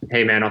then,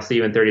 hey, man, I'll see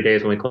you in 30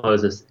 days when we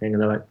close this thing.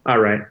 And they're like, all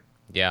right.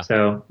 Yeah.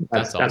 So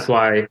that's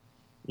why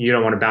you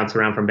don't want to bounce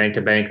around from bank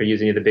to bank or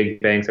using the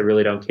big banks that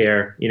really don't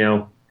care,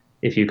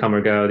 if you come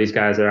or go. These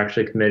guys are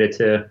actually committed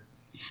to,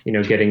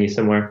 getting you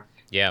somewhere.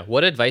 Yeah.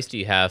 What advice do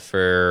you have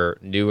for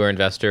newer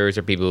investors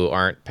or people who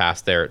aren't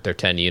past their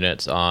 10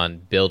 units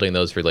on building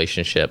those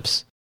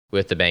relationships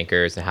with the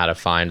bankers and how to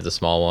find the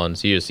small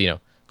ones? You just,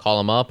 call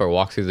them up or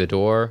walk through the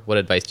door. What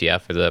advice do you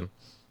have for them?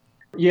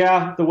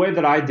 Yeah, the way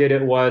that I did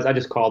it was I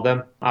just called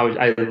them.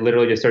 I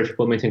literally just searched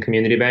Bloomington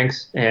community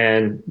banks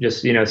and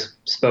just,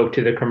 spoke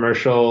to the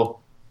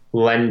commercial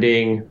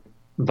lending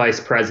vice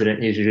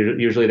president,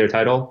 usually their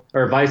title,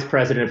 or vice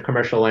president of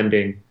commercial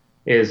lending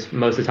is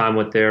most of the time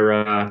what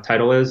their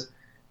title is.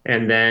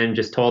 And then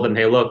just told them,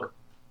 hey, look,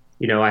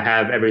 I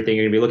have everything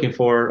you're gonna be looking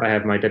for. I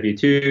have my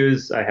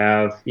W-2s. I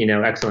have,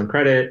 excellent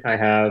credit. I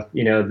have,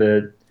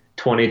 the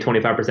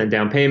 25%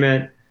 down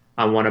payment.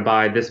 I want to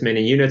buy this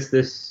many units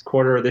this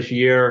quarter or this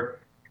year.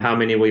 How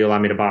many will you allow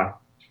me to buy?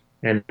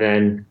 And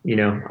then,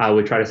 I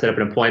would try to set up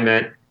an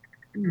appointment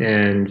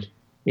and,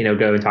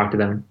 go and talk to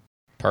them.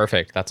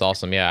 Perfect. That's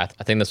awesome. Yeah,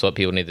 I think that's what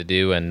people need to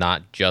do and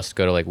not just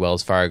go to like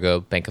Wells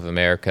Fargo, Bank of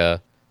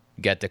America,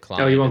 get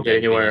declined. No, you won't get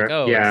anywhere.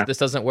 Like, this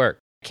doesn't work.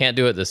 Can't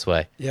do it this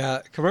way. Yeah,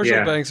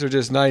 commercial banks are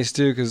just nice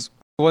too because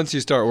once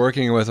you start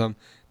working with them,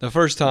 the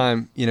first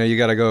time, you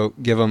got to go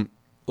give them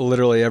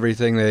literally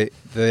everything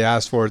they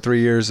ask for,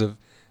 3 years of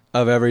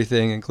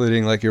everything,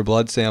 including like your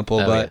blood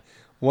sample.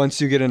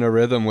 Once you get in a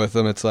rhythm with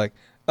them, it's like,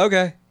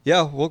 okay,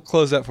 yeah, we'll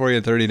close that for you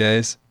in 30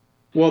 days.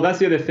 Well, that's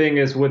the other thing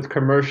is with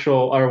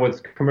commercial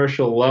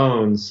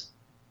loans,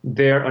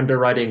 they're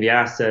underwriting the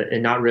asset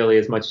and not really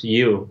as much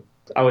you.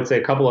 I would say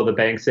a couple of the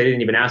banks, they didn't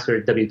even ask for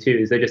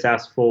W-2s. They just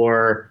asked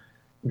for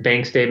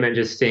bank statement,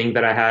 just seeing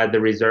that I had the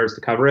reserves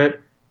to cover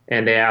it.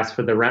 And they asked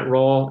for the rent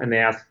roll and they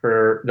asked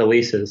for the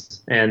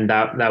leases. And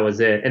that was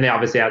it. And they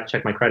obviously had to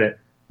check my credit.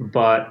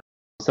 But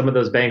some of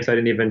those banks, I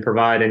didn't even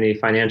provide any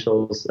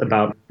financials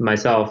about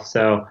myself.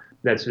 So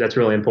that's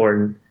really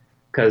important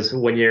because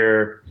when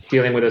you're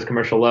dealing with those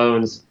commercial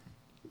loans,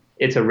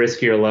 it's a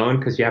riskier loan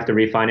because you have to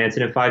refinance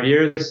it in 5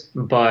 years,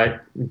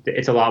 but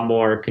it's a lot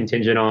more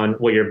contingent on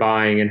what you're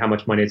buying and how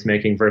much money it's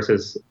making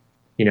versus,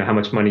 how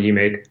much money you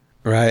make.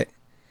 Right.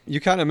 You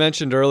kind of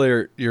mentioned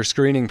earlier your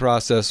screening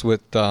process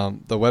with the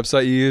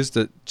website you use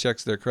that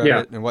checks their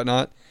credit and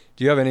whatnot.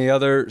 Do you have any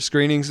other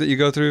screenings that you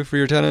go through for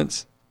your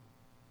tenants?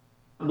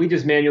 We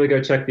just manually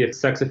go check the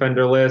sex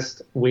offender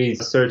list. We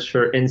search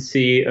for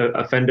NC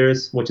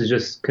offenders, which is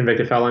just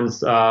convicted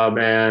felons,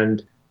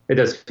 and it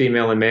does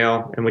female and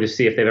male, and we just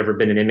see if they've ever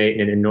been an inmate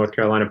in North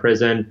Carolina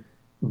prison.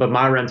 But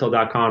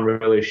myrental.com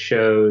really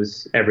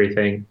shows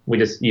everything. We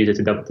just use it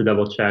to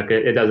double check.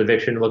 It does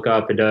eviction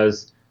lookup, it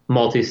does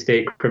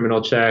multi-state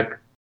criminal check,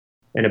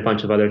 and a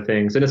bunch of other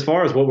things. And as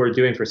far as what we're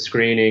doing for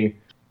screening,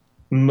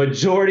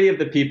 majority of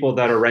the people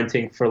that are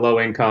renting for low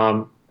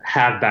income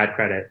have bad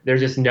credit. There's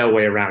just no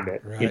way around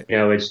it. Right.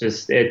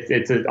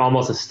 It's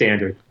almost a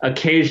standard.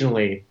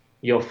 Occasionally,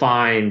 you'll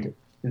find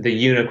the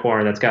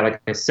unicorn that's got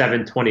like a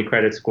 720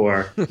 credit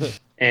score,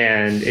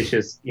 and it's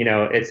just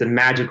it's a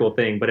magical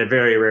thing. But it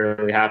very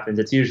rarely happens.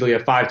 It's usually a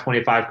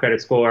 525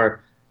 credit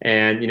score,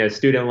 and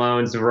student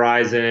loans,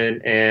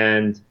 Verizon,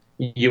 and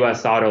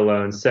U.S. auto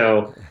loans.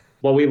 So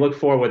what we look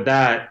for with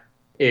that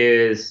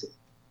is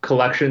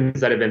collections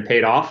that have been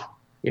paid off.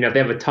 If they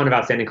have a ton of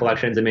outstanding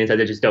collections, it means that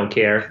they just don't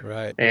care.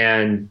 Right.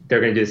 And they're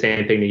going to do the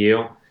same thing to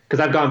you. Because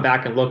I've gone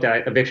back and looked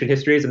at eviction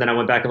histories, and then I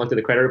went back and looked at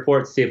the credit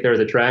report to see if there was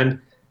a trend.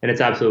 And it's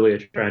absolutely a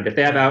trend. If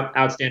they have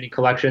outstanding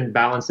collection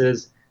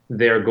balances,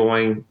 they're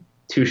going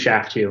to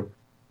shaft you.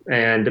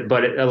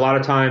 But a lot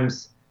of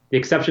times, the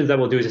exceptions that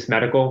we'll do is just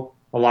medical.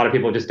 A lot of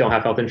people just don't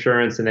have health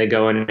insurance, and they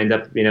go and end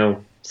up,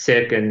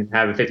 sick and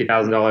have a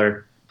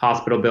 $50,000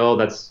 hospital bill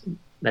that's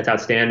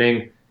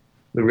outstanding.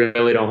 We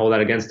really don't hold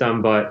that against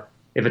them. But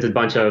if it's a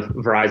bunch of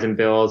Verizon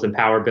bills and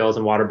power bills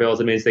and water bills,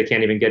 it means they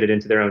can't even get it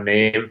into their own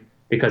name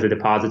because the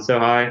deposit's so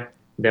high.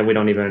 Then we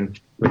don't even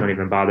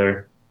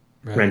bother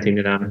renting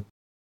to them.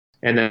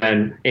 And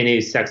then any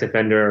sex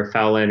offender or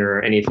felon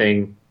or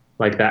anything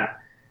like that.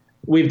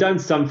 We've done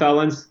some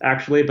felons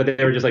actually, but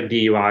they were just like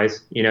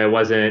DUIs. It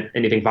wasn't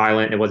anything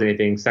violent. It wasn't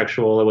anything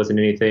sexual. It wasn't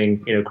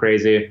anything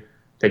crazy.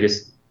 They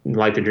just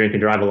like to drink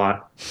and drive a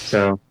lot.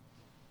 So,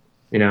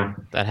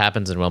 that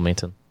happens in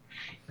Wilmington.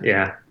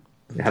 Yeah,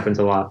 it happens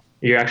a lot.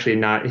 You're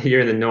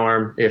in the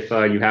norm if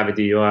you have a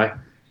DUI.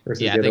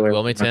 Yeah, I think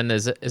Wilmington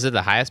is it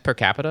the highest per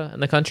capita in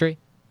the country?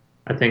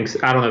 I think so.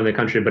 I don't know in the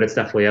country, but it's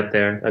definitely up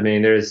there. I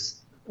mean,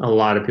 there's a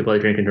lot of people that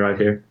drink and drive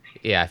here.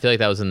 Yeah, I feel like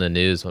that was in the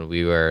news when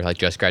we were like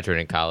just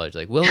graduating college.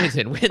 Like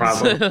Wilmington wins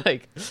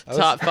like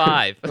top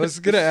 5. I was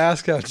gonna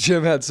ask how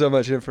Jim had so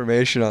much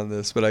information on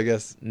this, but I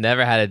guess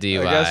never had a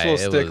DUI. I guess we'll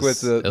stick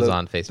with it was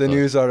on Facebook. The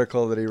news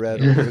article that he read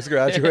when he was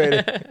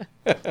graduating.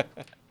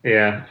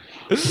 Yeah,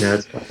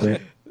 that's funny.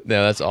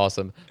 No, that's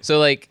awesome.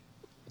 So,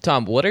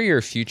 Tom, what are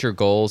your future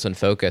goals and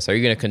focus? Are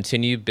you going to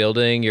continue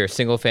building your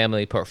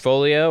single-family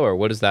portfolio, or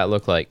what does that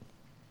look like?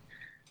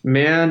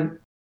 Man,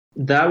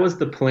 that was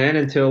the plan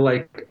until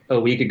a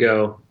week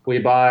ago. We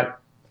bought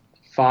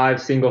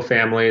 5 single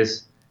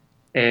families,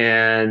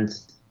 and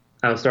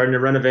I was starting to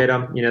renovate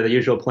them. The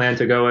usual plan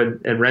to go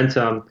and rent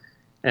them.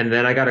 And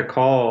then I got a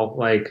call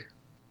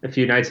a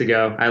few nights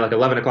ago at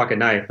 11 o'clock at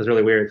night. It was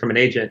really weird, from an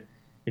agent.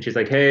 And she's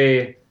like,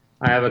 hey,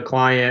 I have a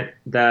client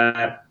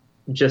that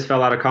just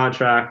fell out of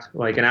contract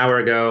an hour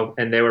ago,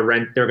 and they're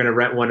going to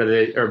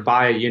rent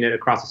buy a unit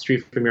across the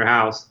street from your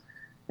house.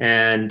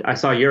 And I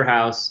saw your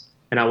house,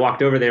 and I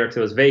walked over there because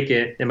it was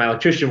vacant, and my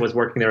electrician was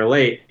working there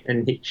late,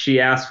 and she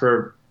asked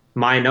for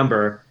my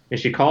number, and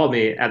she called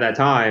me at that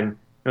time. And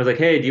I was like,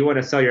 hey, do you want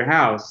to sell your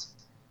house?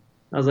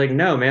 I was like,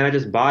 no, man, I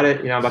just bought it.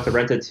 I'm about to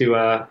rent it to,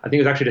 I think it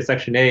was actually to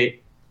Section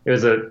 8. It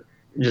was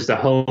just a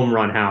home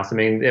run house. I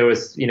mean, it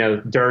was,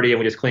 dirty, and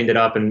we just cleaned it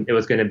up, and it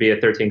was going to be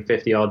a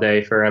 $13.50 all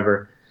day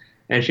forever.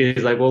 And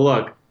she's like, well,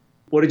 look,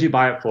 what did you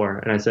buy it for?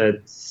 And I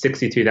said,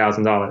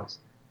 $62,000.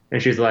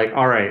 And she's like,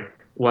 all right,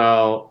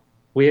 well,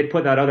 we had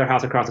put that other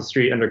house across the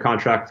street under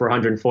contract for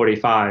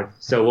 $145.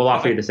 So we'll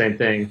offer you the same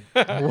thing.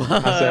 What?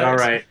 I said, all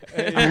right.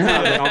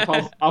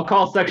 I'll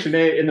call Section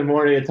 8 in the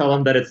morning and tell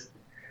them that it's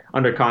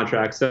under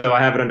contract. So I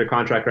have it under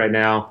contract right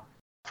now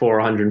for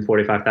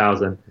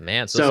 $145,000.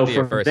 Man, so this will be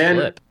your first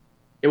flip.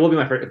 It will be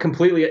my first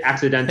completely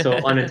accidental,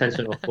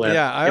 unintentional flip.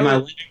 Yeah,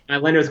 and my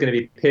lender is going to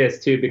be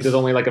pissed too, because there's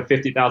only a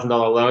 $50,000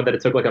 loan that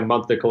it took a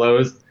month to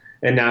close,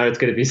 and now it's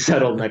going to be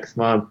settled next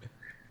month.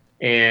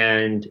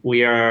 And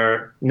we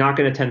are not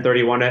going to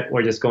 1031 it.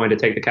 We're just going to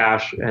take the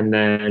cash and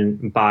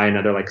then buy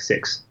another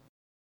 6.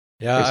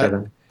 Yeah,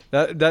 7.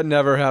 That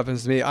never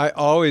happens to me. I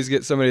always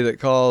get somebody that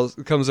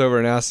comes over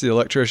and asks the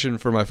electrician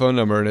for my phone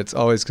number, and it's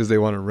always because they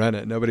want to rent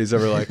it. Nobody's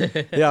ever like,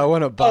 yeah, I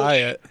want to buy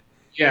it.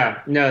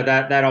 Yeah, no,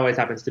 that always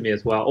happens to me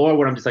as well. Or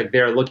when I'm just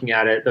there looking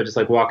at it, they'll just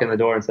walk in the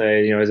door and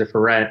say, is it for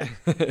rent?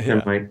 Yeah.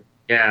 And I'm like,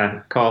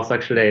 yeah, call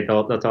Section 8.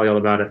 They'll tell you all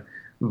about it.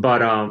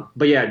 But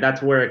yeah,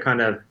 that's where it kind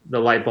of the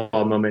light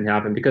bulb moment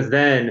happened, because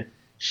then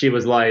she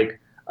was like,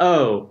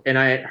 oh, and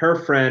her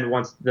friend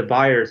the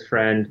buyer's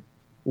friend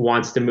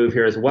wants to move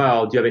here as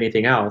well. Do you have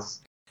anything else?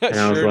 And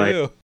I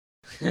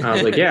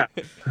was like, yeah.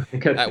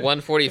 At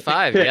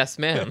 145, yes,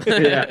 ma'am.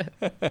 Yeah.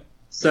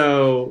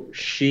 So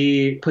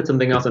she put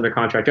something else under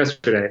contract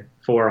yesterday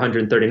for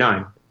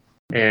 139,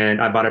 and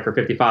I bought it for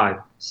 55.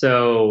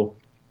 So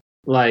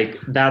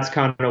that's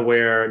kind of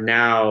where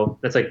now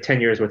that's 10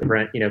 years worth of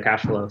rent,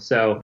 cash flow.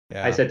 So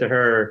yeah. I said to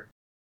her,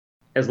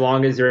 as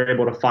long as you're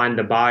able to find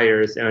the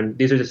buyers, and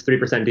these are just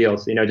 3%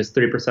 deals, just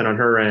 3% on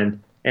her end.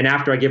 And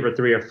after I give her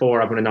 3 or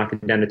 4, I'm going to knock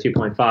it down to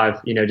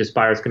 2.5, just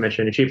buyer's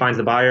commission. And she finds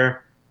the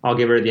buyer, I'll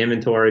give her the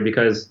inventory,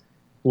 because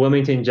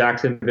Wilmington,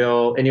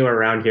 Jacksonville, anywhere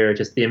around here,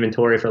 just the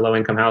inventory for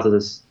low-income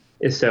houses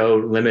is so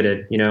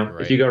limited.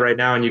 Right. If you go right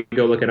now and you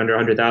go look at under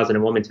 100,000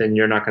 in Wilmington,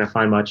 you're not going to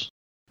find much.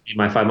 You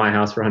might find my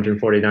house for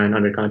 149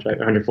 under contract,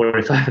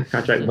 145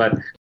 contract, but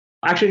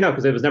Actually, no,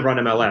 because it was never on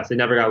MLS. It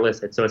never got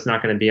listed, so it's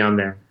not going to be on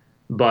there.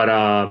 But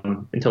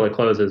until it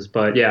closes.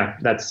 But yeah,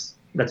 that's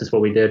just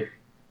what we did.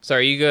 So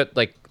are you good,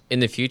 like in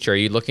the future, are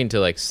you looking to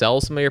like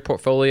sell some of your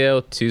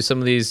portfolio to some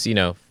of these,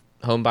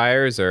 home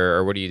buyers,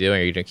 or what are you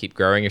doing? Are you going to keep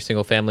growing your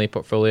single family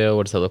portfolio?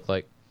 What does that look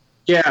like?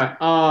 Yeah,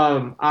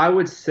 I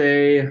would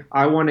say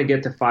I want to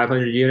get to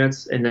 500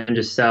 units and then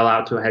just sell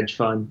out to a hedge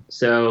fund.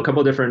 So a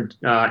couple of different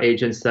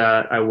agents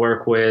that I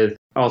work with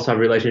also have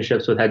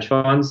relationships with hedge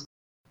funds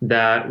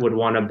that would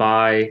want to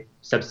buy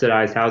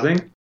subsidized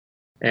housing,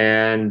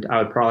 and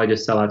I would probably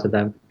just sell out to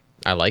them.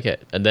 I like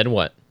it. And then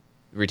what?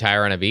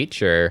 Retire on a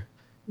beach, or?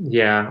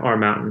 Yeah, or a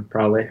mountain,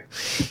 probably.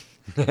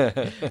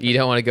 You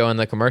don't want to go in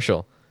the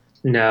commercial?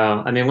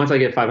 No, I mean, once I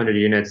get 500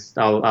 units,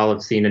 I'll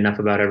have seen enough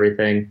about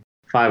everything.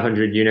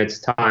 500 units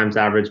times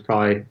average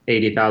probably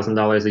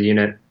 $80,000 a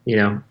unit,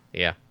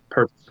 Yeah.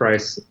 Purchase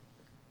price.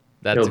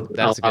 That's a good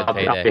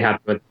payday. I'll be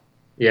happy with.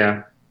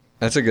 Yeah.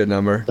 That's a good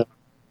number.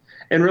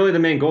 And really the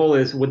main goal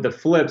is with the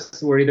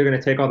flips, we're either going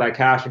to take all that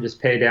cash and just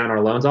pay down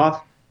our loans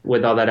off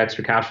with all that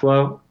extra cash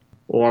flow,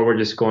 or we're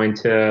just going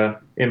to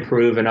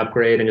improve and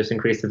upgrade and just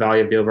increase the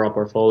value of the overall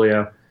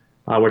portfolio.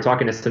 We're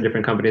talking to some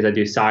different companies that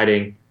do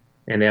siding,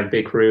 and they have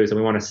big crews, and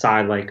we want to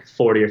side like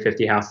 40 or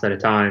 50 houses at a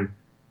time,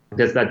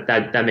 because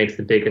that makes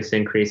the biggest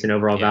increase in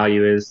overall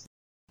value is,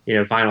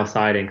 vinyl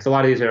siding. Because a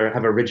lot of these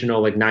have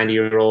original like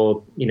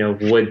 90-year-old,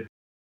 wood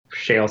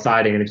shale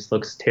siding, and it just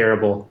looks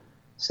terrible.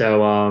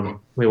 So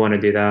we want to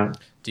do that.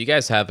 Do you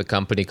guys have a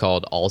company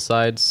called All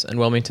Sides in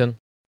Wilmington?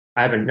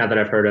 I haven't, not that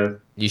I've heard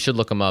of. You should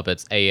look them up.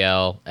 It's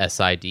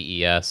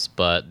ALSIDES,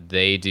 but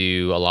they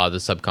do a lot of the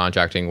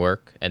subcontracting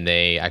work, and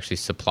they actually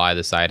supply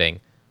the siding.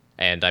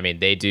 And I mean,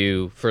 they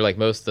do, for like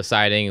most of the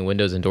siding and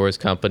windows and doors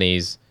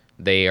companies,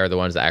 they are the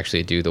ones that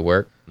actually do the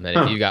work. And then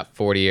if you've got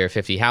 40 or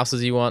 50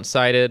 houses you want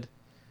sided,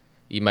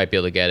 you might be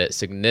able to get it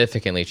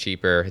significantly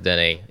cheaper than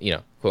a,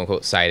 quote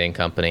unquote siding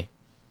company.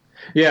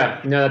 Yeah,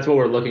 no, that's what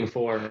we're looking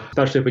for,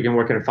 especially if we can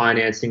work in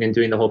financing and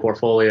doing the whole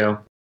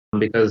portfolio,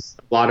 because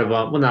a lot of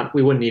them,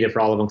 we wouldn't need it for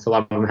all of them, because a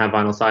lot of them have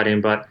vinyl siding,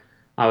 but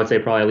I would say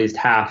probably at least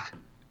half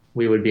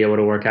we would be able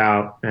to work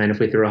out. And if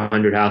we threw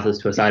 100 houses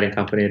to a siding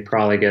company, it'd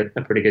probably get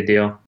a pretty good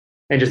deal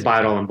and just buy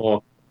it all in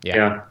bulk.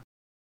 Yeah.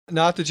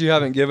 Not that you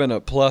haven't given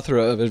a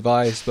plethora of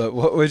advice, but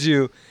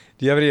do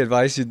you have any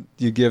advice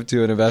you give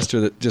to an investor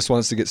that just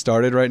wants to get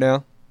started right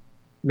now?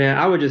 Man,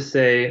 I would just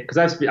say, because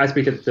I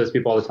speak to those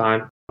people all the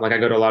time. Like I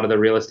go to a lot of the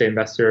Real Estate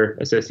Investor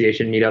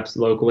Association meetups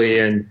locally,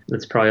 and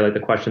that's probably like the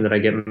question that I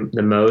get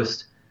the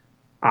most.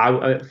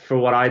 For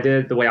what I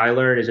did, the way I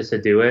learned is just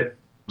to do it.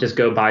 Just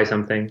go buy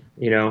something.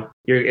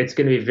 It's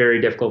going to be very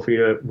difficult for you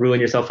to ruin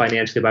yourself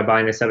financially by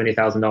buying a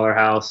 $70,000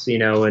 house,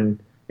 and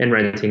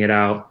renting it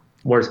out.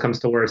 Worst comes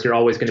to worst, you're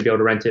always going to be able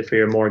to rent it for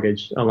your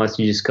mortgage, unless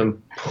you just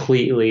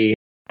completely.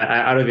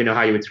 I don't even know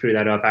how you would screw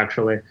that up,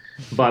 actually.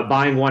 But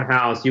buying one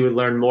house, you would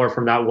learn more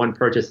from that one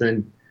purchase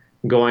than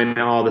going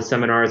to all the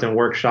seminars and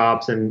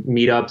workshops and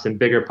meetups and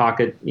bigger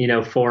pocket,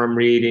 forum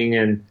reading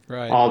and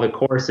all the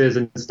courses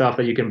and stuff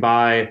that you can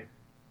buy.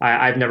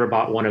 I've never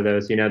bought one of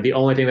those. The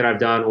only thing that I've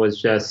done was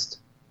just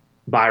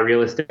buy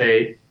real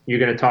estate. You're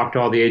going to talk to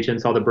all the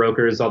agents, all the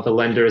brokers, all the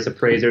lenders,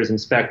 appraisers,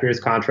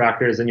 inspectors,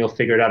 contractors, and you'll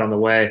figure it out on the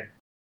way.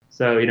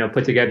 So,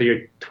 put together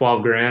your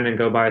 12 grand and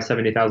go buy a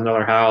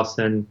 $70,000 house.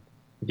 And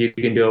if you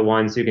can do it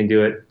once, you can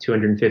do it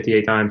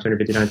 258 times,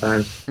 259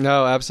 times.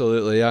 No,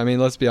 absolutely. I mean,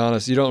 let's be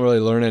honest. You don't really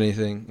learn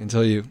anything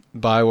until you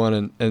buy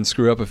one and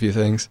screw up a few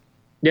things.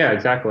 Yeah,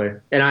 exactly.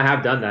 And I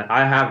have done that.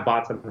 I have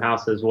bought some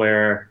houses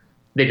where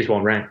they just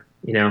won't rent.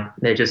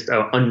 They're just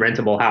an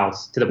unrentable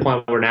house, to the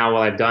point where now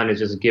what I've done is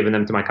just given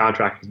them to my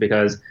contractors,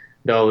 because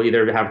they'll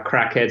either have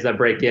crackheads that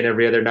break in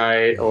every other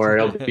night, or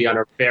it'll be on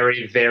a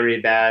very, very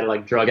bad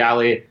like drug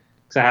alley.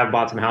 Because I have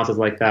bought some houses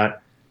like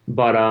that.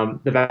 But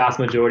the vast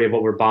majority of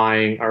what we're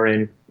buying are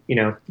in,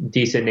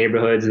 decent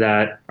neighborhoods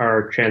that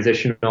are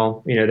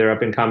transitional. They're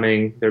up and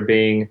coming. They're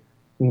being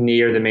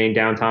near the main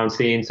downtown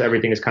scene. So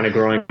everything is kind of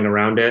growing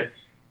around it.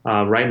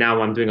 Right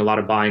now, I'm doing a lot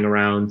of buying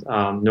around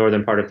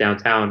northern part of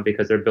downtown,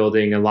 because they're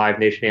building a Live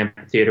Nation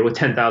amphitheater with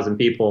 10,000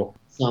 people.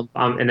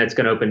 And that's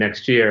going to open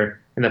next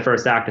year. And the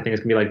first act, I think, is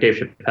going to be like Dave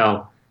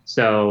Chappelle.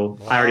 So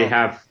wow. I already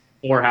have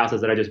 4 houses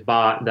that I just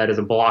bought that is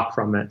a block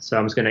from it. So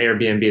I'm just going to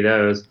Airbnb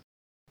those.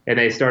 And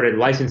they started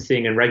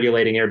licensing and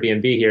regulating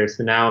Airbnb here.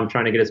 So now I'm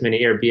trying to get as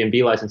many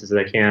Airbnb licenses as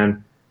I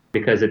can,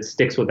 because it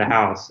sticks with the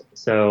house.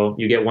 So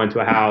you get one to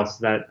a house,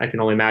 that I can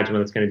only imagine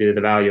what it's going to do to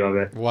the value of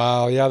it.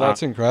 Wow. Yeah,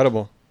 that's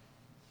incredible.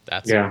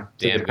 That's a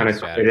damn good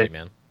strategy,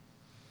 man.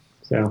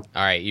 So, all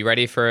right, you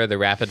ready for the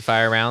rapid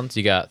fire rounds?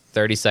 You got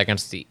 30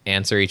 seconds to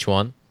answer each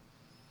one.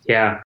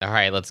 Yeah. All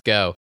right, let's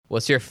go.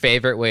 What's your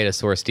favorite way to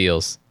source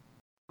deals?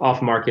 Off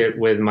market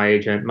with my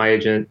agent. My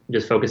agent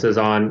just focuses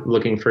on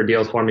looking for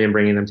deals for me and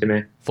bringing them to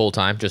me. Full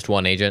time, just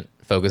one agent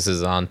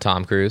focuses on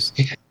Tom Cruise?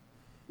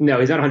 No,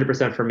 he's not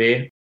 100% for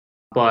me,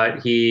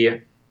 but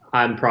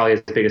I'm probably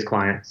his biggest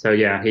client. So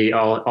yeah,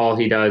 all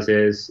he does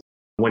is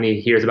when he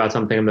hears about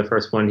something, I'm the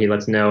first one he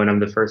lets know, and I'm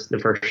the first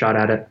shot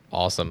at it.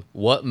 Awesome.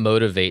 What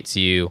motivates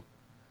you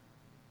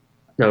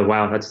No,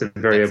 wow, that's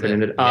very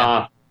open-ended.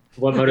 Yeah.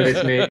 What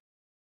motivates me?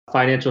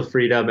 Financial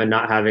freedom and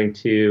not having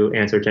to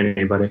answer to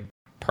anybody.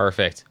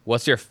 Perfect.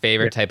 What's your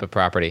favorite type of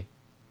property?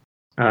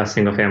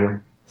 Single family.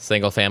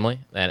 Single family?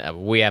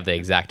 And we have the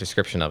exact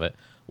description of it.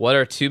 What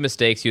are 2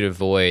 mistakes you'd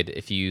avoid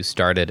if you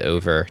started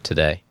over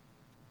today?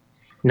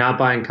 Not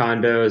buying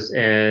condos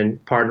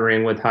and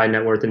partnering with high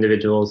net worth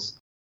individuals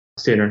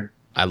sooner.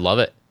 I love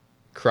it.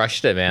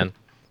 Crushed it, man.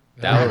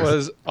 That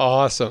was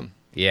awesome.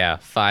 Yeah,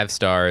 5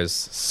 stars.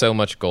 So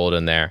much gold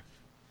in there.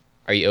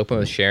 Are you open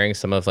with sharing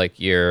some of like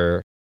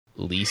your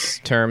lease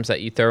terms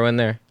that you throw in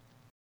there?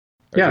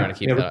 Or Yeah, do you want to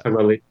keep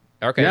that?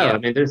 Okay. Yeah, Yeah. I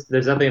mean, there's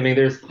nothing. I mean,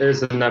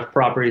 there's enough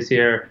properties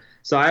here.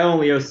 So I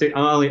only own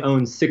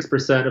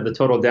 6% of the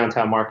total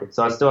downtown market.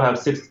 So I still have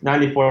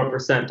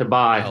 94% to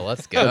buy. Oh,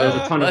 let's go. So there's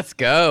a ton Let's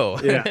go.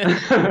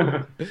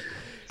 Yeah.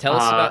 Tell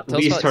us about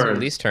lease some terms.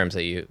 lease terms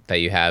that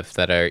you have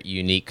that are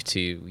unique to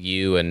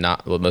you and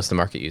not what most of the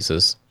market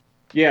uses.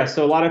 Yeah,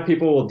 so a lot of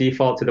people will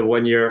default to the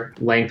 1-year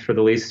length for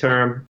the lease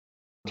term.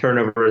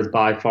 Turnover is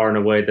by far and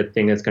away the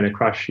thing that's going to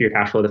crush your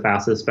cash flow the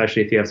fastest,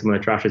 especially if you have someone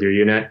that trashes your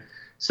unit.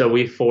 So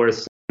we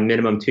force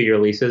minimum 2-year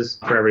leases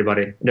for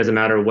everybody. It doesn't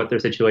matter what their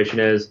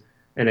situation is.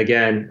 And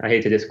again, I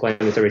hate to disclaim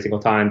this every single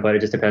time, but it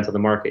just depends on the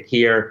market.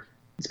 Here,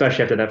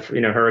 especially after that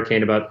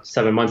hurricane about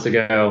 7 months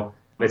ago,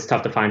 it's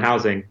tough to find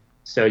housing.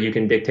 So you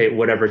can dictate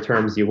whatever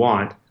terms you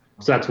want.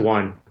 So that's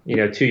one,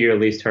 2-year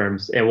lease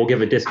terms. And we'll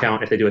give a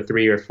discount if they do a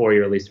 3 or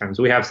 4-year lease terms.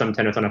 We have some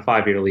tenants on a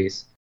 5-year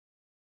lease.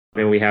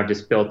 And we have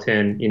just built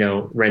in,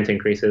 rent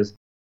increases.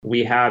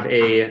 We have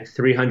a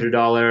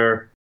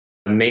 $300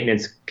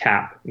 maintenance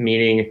cap,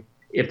 meaning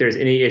if there's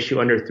any issue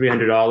under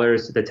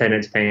 $300, the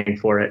tenant's paying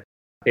for it.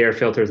 Air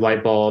filters,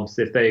 light bulbs,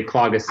 if they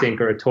clog a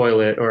sink or a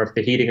toilet, or if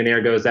the heating and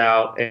air goes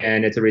out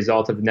and it's a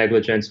result of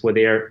negligence with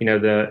the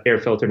air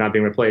filter not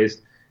being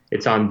replaced,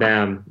 it's on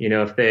them.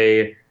 If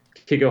they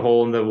kick a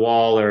hole in the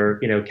wall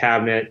or,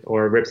 cabinet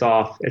or rips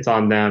off, it's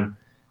on them.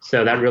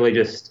 So that really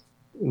just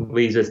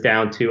leads us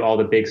down to all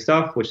the big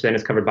stuff, which then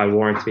is covered by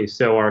warranty.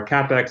 So our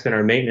CapEx and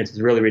our maintenance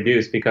is really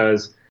reduced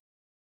because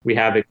we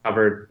have it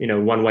covered,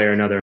 one way or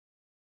another.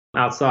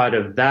 Outside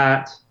of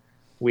that,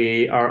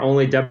 we are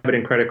only debit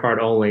and credit card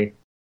only.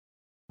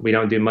 We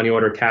don't do money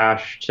order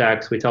cash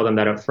checks. We tell them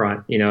that up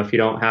front. If you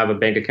don't have a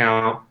bank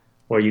account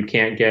or you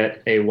can't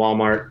get a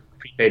Walmart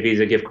prepaid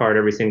Visa gift card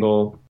every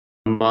single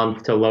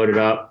month to load it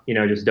up,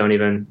 just don't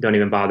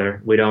even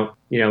bother. We don't,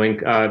 we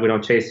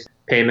don't chase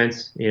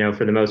payments.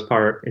 For the most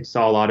part, it's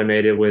all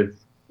automated with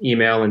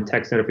email and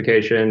text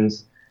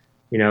notifications.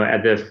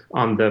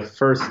 On the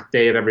first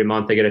day of every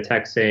month, they get a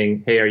text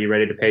saying, "Hey, are you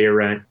ready to pay your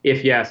rent?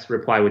 If yes,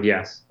 reply with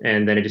yes,"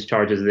 and then it just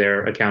charges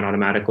their account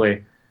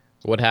automatically.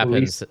 What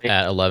happens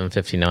at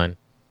 11:59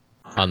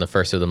 on the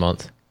first of the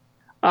month?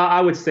 I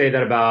would say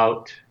that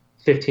about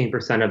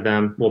 15% of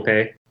them will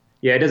pay.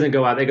 Yeah, it doesn't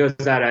go out. It goes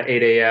out at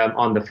 8 a.m.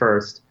 on the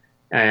first.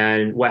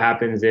 And what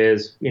happens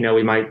is,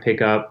 we might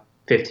pick up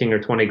 15 or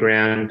 20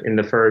 grand in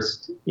the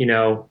first,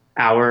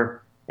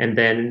 hour. And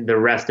then the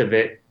rest of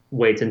it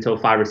waits until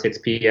 5 or 6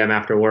 p.m.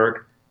 after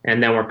work.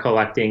 And then we're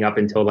collecting up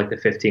until like the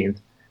 15th.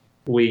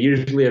 We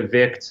usually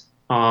evict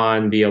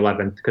on the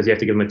 11th because you have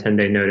to give them a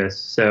 10-day notice.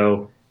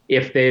 So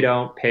if they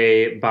don't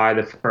pay by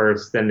the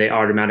 1st, then they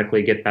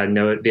automatically get that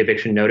the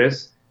eviction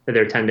notice,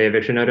 their 10-day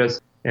eviction notice,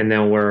 and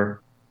then we're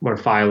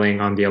filing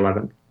on the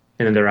 11th,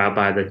 and then they're out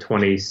by the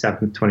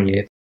 27th,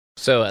 28th.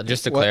 So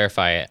just to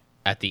clarify,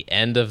 at the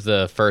end of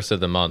the first of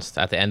the month,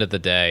 at the end of the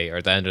day or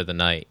at the end of the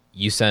night,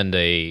 you send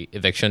a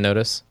eviction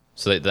notice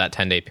so that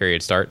 10-day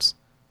period starts?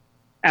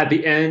 At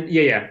the end,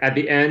 yeah. At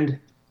the end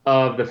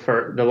of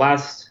the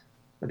last,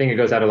 I think it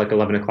goes out at like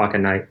 11 o'clock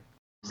at night,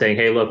 saying,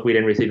 "Hey, look, we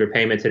didn't receive your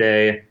payment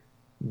today.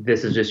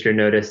 This is just your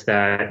notice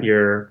that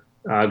you're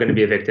going to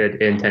be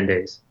evicted in 10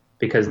 days,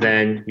 because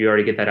then you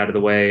already get that out of the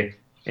way,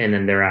 and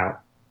then they're out.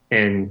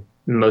 And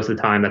most of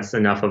the time, that's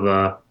enough of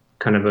a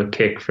kind of a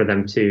kick for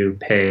them to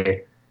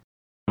pay.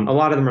 A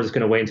lot of them are just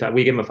going to wait until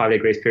we give them a 5-day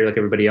grace period like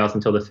everybody else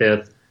until the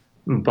 5th,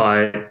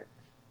 but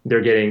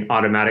they're getting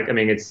automatic. I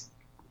mean,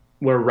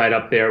 we're right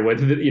up there with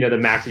the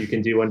max that you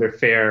can do under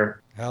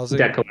fair housing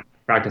debt collection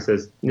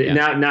practices. Yeah.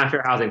 Not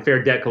fair housing,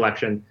 fair debt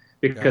collection,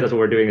 because that's what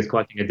we're doing is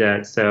collecting a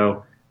debt.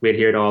 So we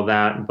adhere to all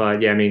that.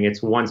 But yeah, I mean,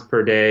 it's once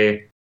per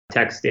day,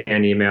 text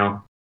and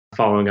email,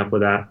 following up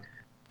with that.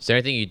 Is there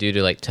anything you do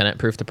to like tenant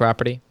proof the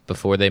property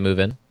before they move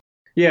in?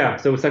 Yeah,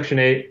 so with Section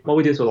 8, what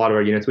we do is with a lot of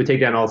our units, we take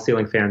down all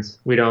ceiling fans.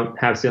 We don't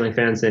have ceiling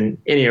fans in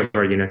any of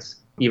our units,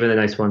 even the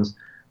nice ones.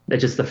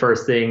 That's just the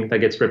first thing that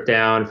gets ripped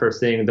down. First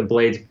thing, the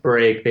blades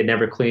break, they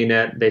never clean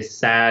it, they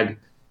sag,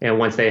 and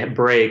once they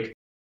break,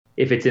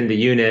 if it's in the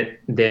unit,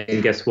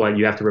 then guess what?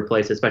 You have to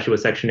replace it, especially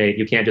with Section 8.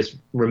 You can't just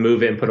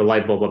remove it and put a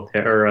light bulb up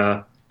there or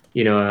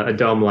a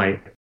dome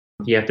light.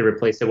 You have to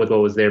replace it with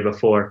what was there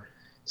before.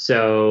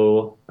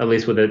 So at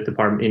least with the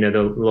department,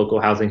 the local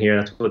housing here,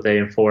 that's what they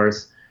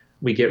enforce.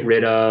 We get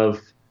rid of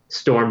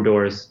storm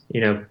doors.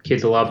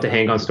 Kids love to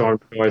hang on storm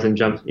doors and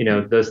jump.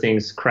 Those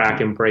things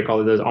crack and break. All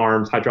of those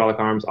arms, hydraulic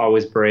arms,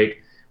 always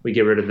break. We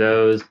get rid of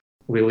those.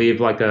 We leave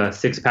like a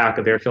 6-pack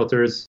of air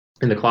filters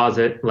in the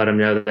closet, let them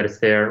know that it's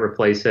there,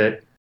 replace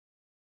it.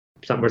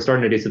 We're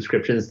starting to do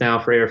subscriptions now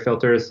for air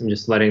filters and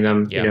just letting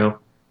them,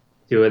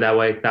 do it that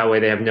way. That way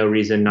they have no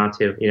reason not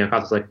to. It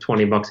costs like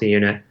 $20 a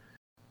unit.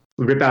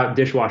 We rip out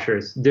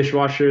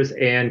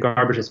dishwashers and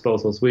garbage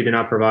disposals. We do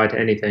not provide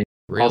anything.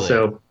 Really?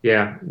 Also,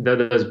 yeah,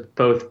 those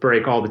both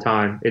break all the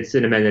time. It's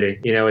an amenity.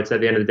 It's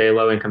at the end of the day,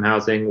 low income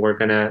housing.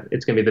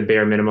 It's gonna be the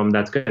bare minimum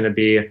that's gonna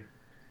be,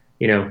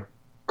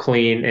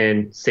 clean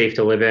and safe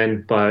to live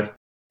in. But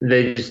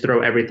they just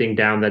throw everything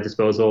down that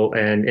disposal,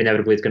 and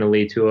inevitably it's going to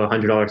lead to a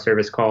 $100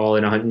 service call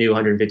and a new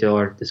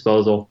 $150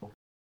 disposal.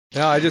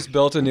 Yeah, I just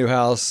built a new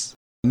house,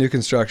 new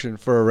construction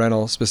for a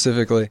rental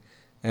specifically,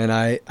 and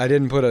I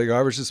didn't put a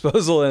garbage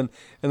disposal in,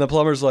 and the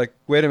plumber's like,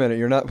 "Wait a minute,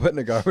 you're not putting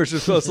a garbage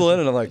disposal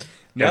in?" And I'm like,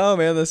 "No,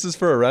 man, this is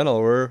for a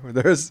rental.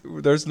 There's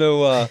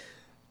no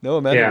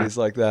amenities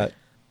like that."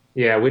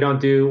 Yeah, we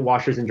don't do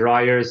washers and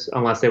dryers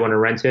unless they want to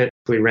rent it.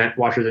 We rent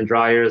washers and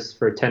dryers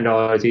for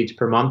 $10 each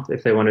per month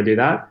if they want to do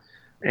that.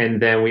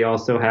 And then we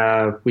also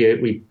have we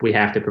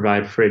have to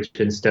provide fridge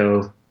and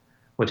stove,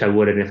 which I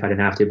wouldn't if I didn't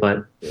have to,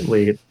 but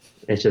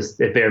it's just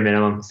a bare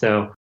minimum.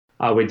 So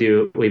we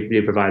do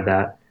provide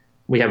that.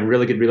 We have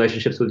really good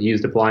relationships with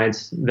used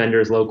appliance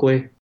vendors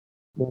locally,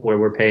 where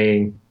we're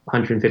paying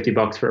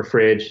 $150 for a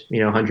fridge,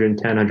 $110,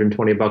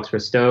 $120 for a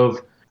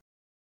stove.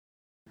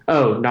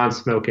 Oh,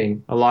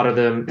 non-smoking. A lot of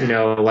them,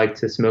 like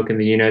to smoke in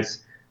the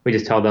units. We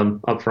just tell them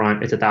up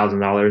front it's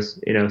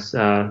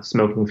 $1,000,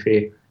 smoking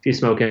fee. If you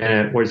smoke in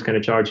it, we're just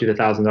going to charge you the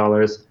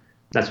 $1,000.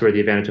 That's where the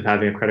advantage of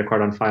having a credit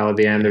card on file at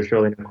the end. There's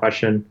really no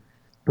question.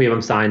 We have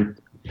them sign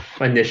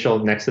initial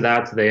next to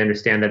that, so they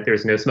understand that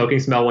there's no smoking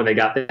smell when they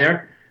got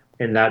there.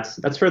 And that's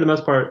for the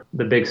most part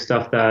the big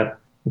stuff that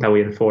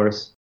we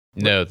enforce.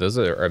 No, those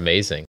are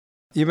amazing.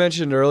 You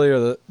mentioned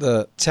earlier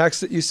the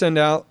text that you send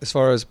out as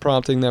far as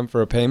prompting them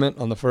for a payment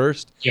on the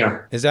first.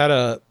 Yeah. Is that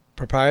a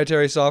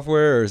proprietary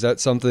software, or is that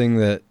something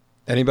that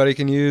anybody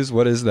can use?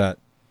 What is that?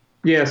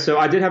 Yeah, so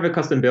I did have it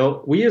custom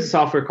built. We use a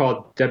software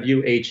called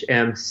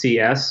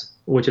WHMCS,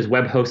 which is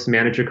Web Host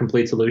Manager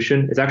Complete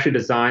Solution. It's actually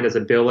designed as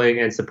a billing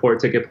and support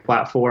ticket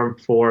platform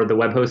for the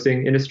web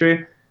hosting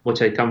industry,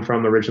 which I come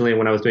from originally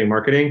when I was doing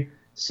marketing.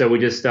 So we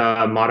just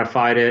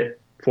modified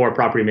it for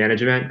property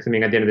management. Because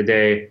at the end of the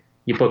day,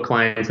 you put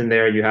clients in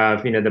there, you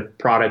have, the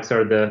products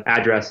are the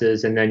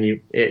addresses, and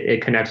then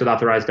it connects with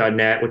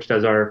Authorize.net, which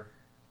does our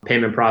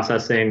payment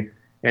processing.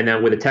 And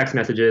then with the text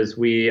messages,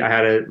 I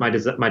had my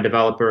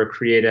developer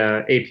create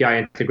a API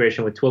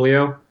integration with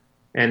Twilio,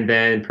 and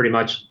then pretty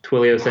much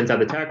Twilio sends out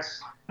the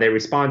text. They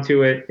respond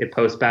to it. It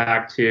posts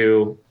back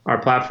to our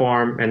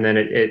platform, and then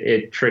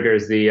it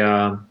triggers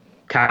the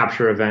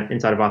capture event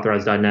inside of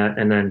Authorize.net,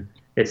 and then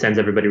it sends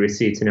everybody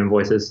receipts and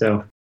invoices.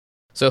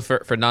 So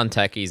for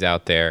non-techies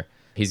out there,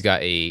 he's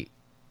got a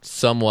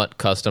somewhat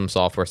custom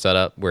software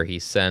setup where he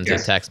sends a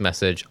text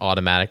message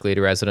automatically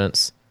to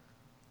residents,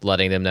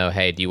 letting them know,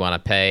 hey, do you want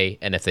to pay?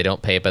 And if they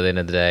don't pay by the end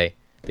of the day,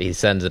 he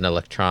sends an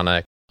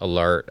electronic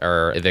alert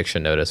or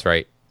eviction notice,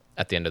 right?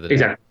 At the end of the day.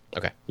 Exactly.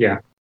 Okay. Yeah.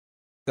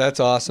 That's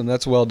awesome.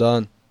 That's well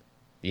done.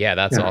 Yeah,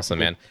 that's awesome,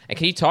 man. And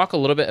can you talk a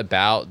little bit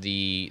about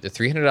the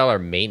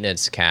 $300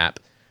 maintenance cap?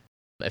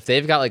 If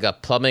they've got like a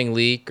plumbing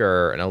leak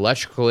or an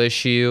electrical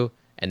issue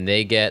and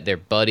they get their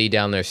buddy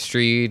down their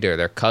street or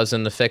their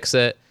cousin to fix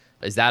it,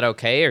 is that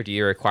okay? Or do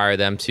you require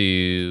them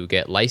to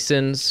get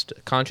licensed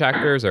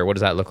contractors, or what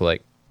does that look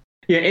like?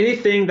 Yeah,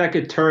 anything that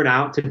could turn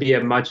out to be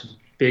a much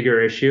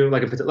bigger issue,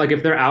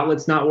 if their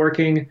outlet's not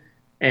working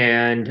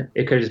and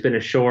it could have just been a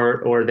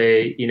short, or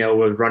they,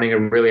 were running a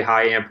really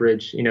high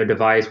amperage,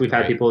 device. We've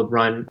had people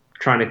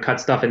trying to cut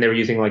stuff and they were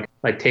using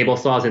like table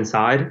saws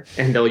inside,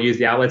 and they'll use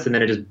the outlets and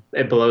then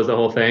it blows the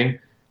whole thing.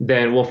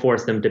 Then we'll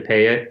force them to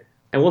pay it.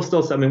 And we'll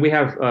still, we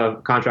have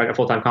a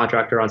full-time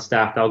contractor on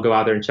staff that'll go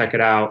out there and check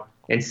it out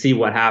and see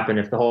what happened.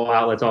 If the whole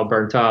outlet's all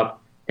burnt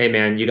up, hey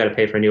man, you got to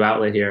pay for a new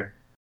outlet here.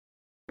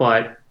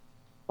 But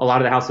a lot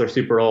of the houses are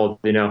super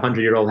old,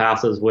 100-year-old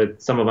houses,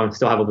 with some of them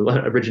still have the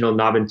original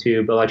knob and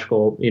tube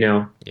electrical,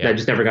 that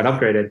just never got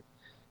upgraded.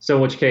 So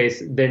in which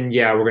case, then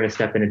we're going to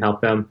step in and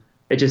help them.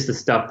 It's just the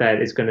stuff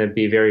that is going to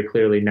be very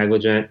clearly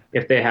negligent.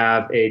 If they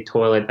have a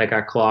toilet that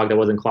got clogged that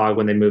wasn't clogged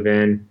when they move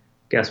in,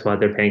 guess what?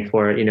 They're paying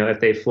for it. If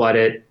they flood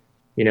it,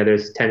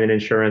 there's tenant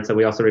insurance that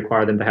we also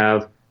require them to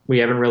have. We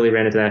haven't really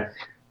ran into that.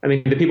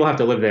 The people have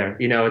to live there.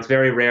 It's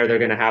very rare they're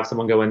going to have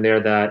someone go in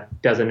there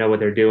that doesn't know what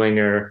they're doing,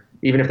 or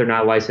even if they're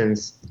not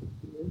licensed,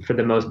 for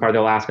the most part,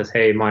 they'll ask us,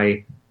 hey,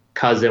 my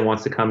cousin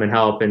wants to come and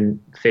help and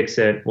fix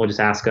it. We'll just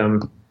ask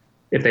them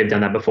if they've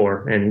done that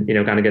before and,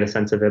 kind of get a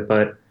sense of it.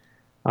 But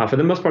for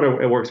the most part,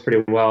 it works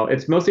pretty well.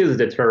 It's mostly as a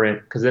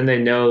deterrent, because then they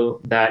know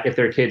that if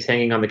their kid's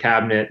hanging on the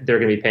cabinet, they're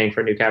going to be paying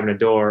for a new cabinet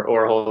door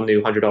or a whole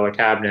new $100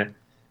 cabinet.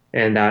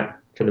 And that,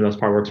 for the most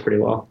part, works pretty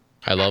well.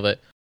 I love it.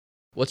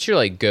 What's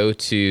your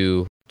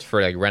go-to for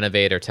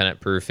renovate or tenant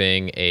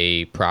proofing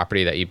a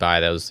property that you buy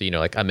that was,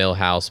 like a mill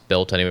house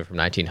built anywhere from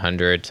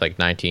 1900 to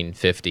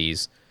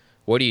 1950s?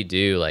 What do you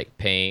do?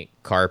 Paint,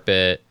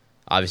 carpet,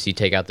 obviously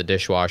take out the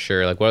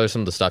dishwasher. What are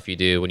some of the stuff you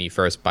do when you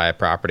first buy a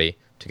property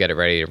to get it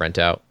ready to rent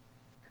out?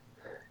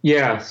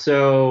 Yeah,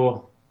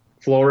 so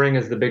flooring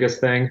is the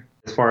biggest thing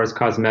as far as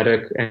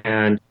cosmetic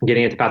and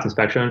getting it to pass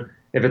inspection.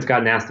 If it's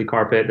got nasty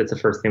carpet, that's the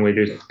first thing we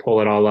do, is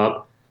pull it all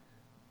up.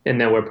 And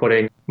then we're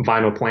putting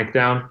vinyl plank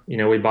down.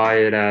 We buy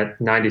it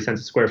at 90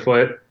 cents a square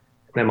foot.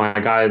 Then my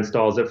guy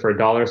installs it for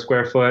 $1 a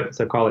square foot.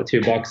 So call it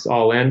 $2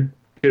 all in.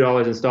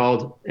 $2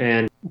 installed,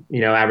 and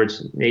average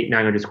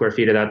 900 square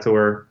feet of that. So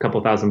we're a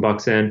couple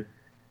 $1,000 in.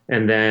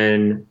 And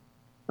then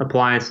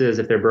appliances,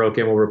 if they're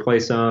broken, we'll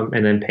replace them.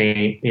 And then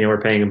paint,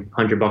 we're paying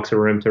 $100 a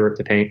room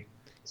to paint.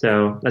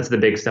 So that's the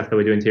big stuff that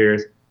we do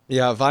interiors.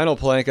 Yeah, vinyl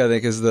plank, I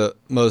think, is the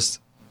most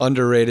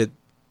underrated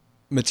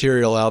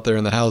material out there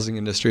in the housing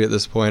industry at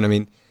this point. I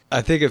mean,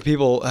 I think if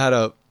people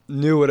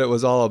knew what it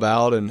was all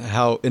about and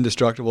how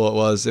indestructible it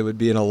was, it would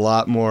be in a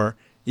lot more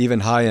even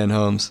high-end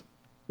homes.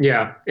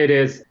 Yeah, it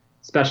is,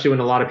 especially when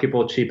a lot of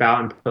people cheap out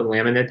and put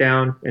laminate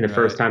down, and the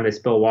first time they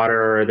spill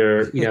water or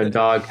their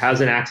dog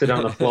has an accident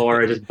on the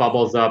floor, it just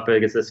bubbles up, it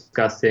gets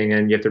disgusting,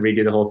 and you have to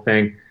redo the whole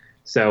thing.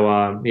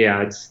 So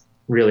it's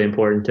really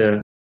important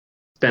to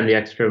spend the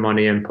extra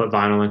money and put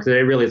vinyl in, because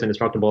it really is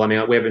indestructible. I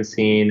mean, we haven't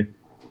seen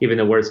even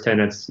the worst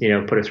tenants,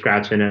 put a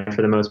scratch in it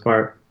for the most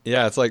part.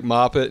 Yeah, it's like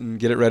mop it and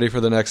get it ready for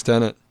the next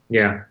tenant.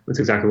 Yeah, that's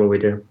exactly what we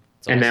do.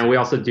 That's and awesome. Then we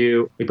also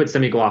we put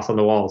semi-gloss on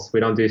the walls. We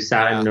don't do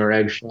satin or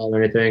eggshell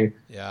or anything.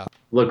 Yeah.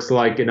 Looks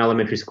like an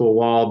elementary school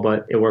wall,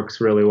 but it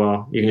works really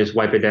well. You can just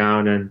wipe it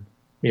down and,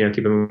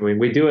 keep it moving.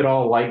 We do it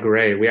all light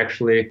gray. We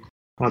actually, I don't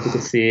know if you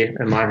can see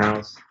in my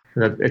house.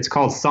 It's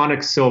called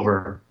Sonic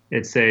Silver.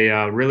 It's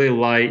a really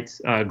light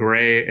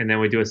gray, and then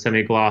we do a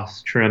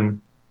semi-gloss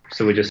trim.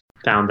 So we just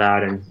found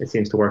that, and it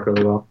seems to work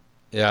really well.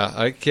 Yeah,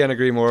 I can't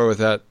agree more with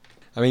that.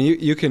 I mean,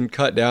 you can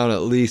cut down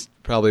at least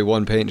probably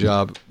one paint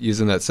job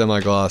using that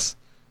semi-gloss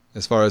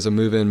as far as a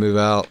move-in,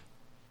 move-out.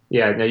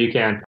 Yeah, no, you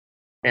can.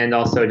 And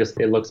also just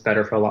it looks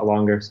better for a lot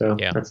longer, so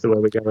that's the way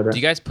we go with it. Do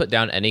you guys put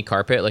down any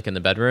carpet like in the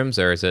bedrooms,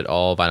 or is it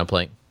all vinyl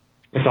plank?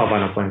 It's all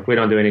vinyl plank. We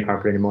don't do any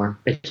carpet anymore.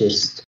 It's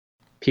just,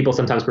 people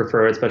sometimes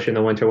prefer it, especially in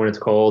the winter when it's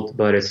cold,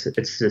 but it's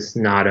just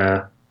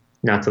not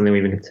something we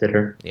even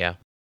consider. Yeah.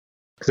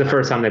 Because the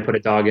first time they put a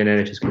dog in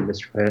it just can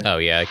destroy it. Oh,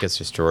 yeah, it gets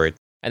destroyed.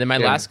 And then my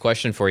last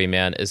question for you,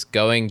 man, is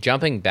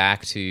jumping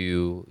back to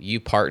you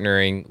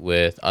partnering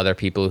with other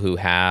people who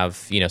have,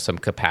 some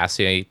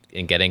capacity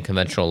in getting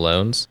conventional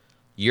loans.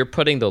 You're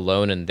putting the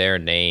loan in their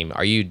name.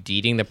 Are you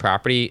deeding the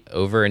property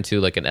over into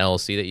like an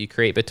LLC that you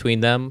create between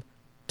them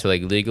to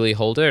like legally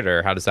hold it,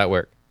 or how does that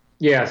work?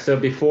 Yeah, so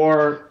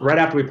right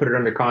after we put it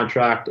under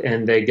contract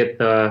and they get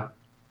the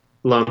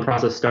loan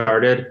process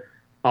started,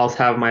 I'll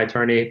have my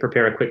attorney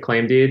prepare a quick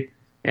claim deed,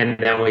 and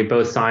then we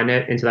both sign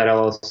it into that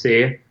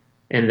LLC.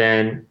 And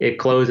then it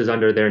closes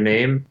under their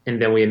name,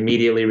 and then we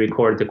immediately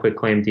record the quick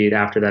claim deed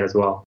after that as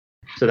well.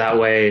 So that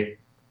way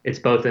it's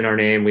both in our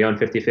name, we own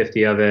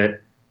 50-50 of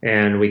it,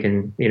 and we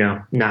can,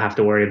 not have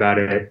to worry about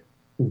it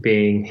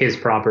being his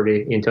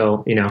property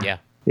until,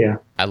 Yeah.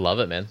 I love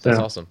it, man. That's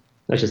awesome.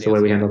 That's just the way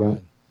we handle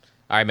that.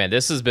 All right, man.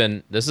 This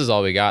is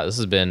all we got. This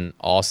has been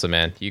awesome,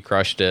 man. You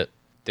crushed it.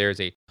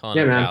 There's a ton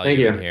of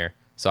value in here.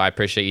 So I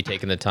appreciate you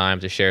taking the time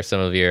to share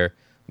some of your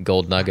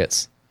gold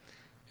nuggets.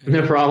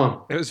 No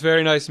problem. It was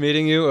very nice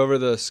meeting you over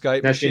the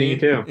Skype machine. Nice meeting you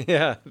too.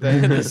 Yeah.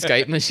 The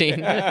Skype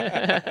machine.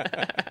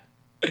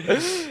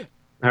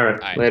 All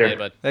right. Later.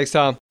 Bud. Thanks,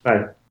 Tom.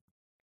 Bye.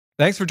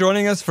 Thanks for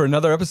joining us for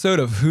another episode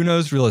of Who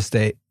Knows Real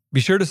Estate. Be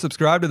sure to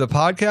subscribe to the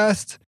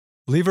podcast,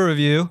 leave a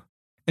review,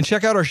 and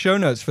check out our show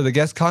notes for the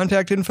guest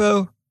contact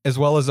info as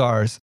well as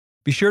ours.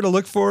 Be sure to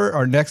look for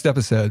our next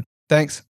episode. Thanks.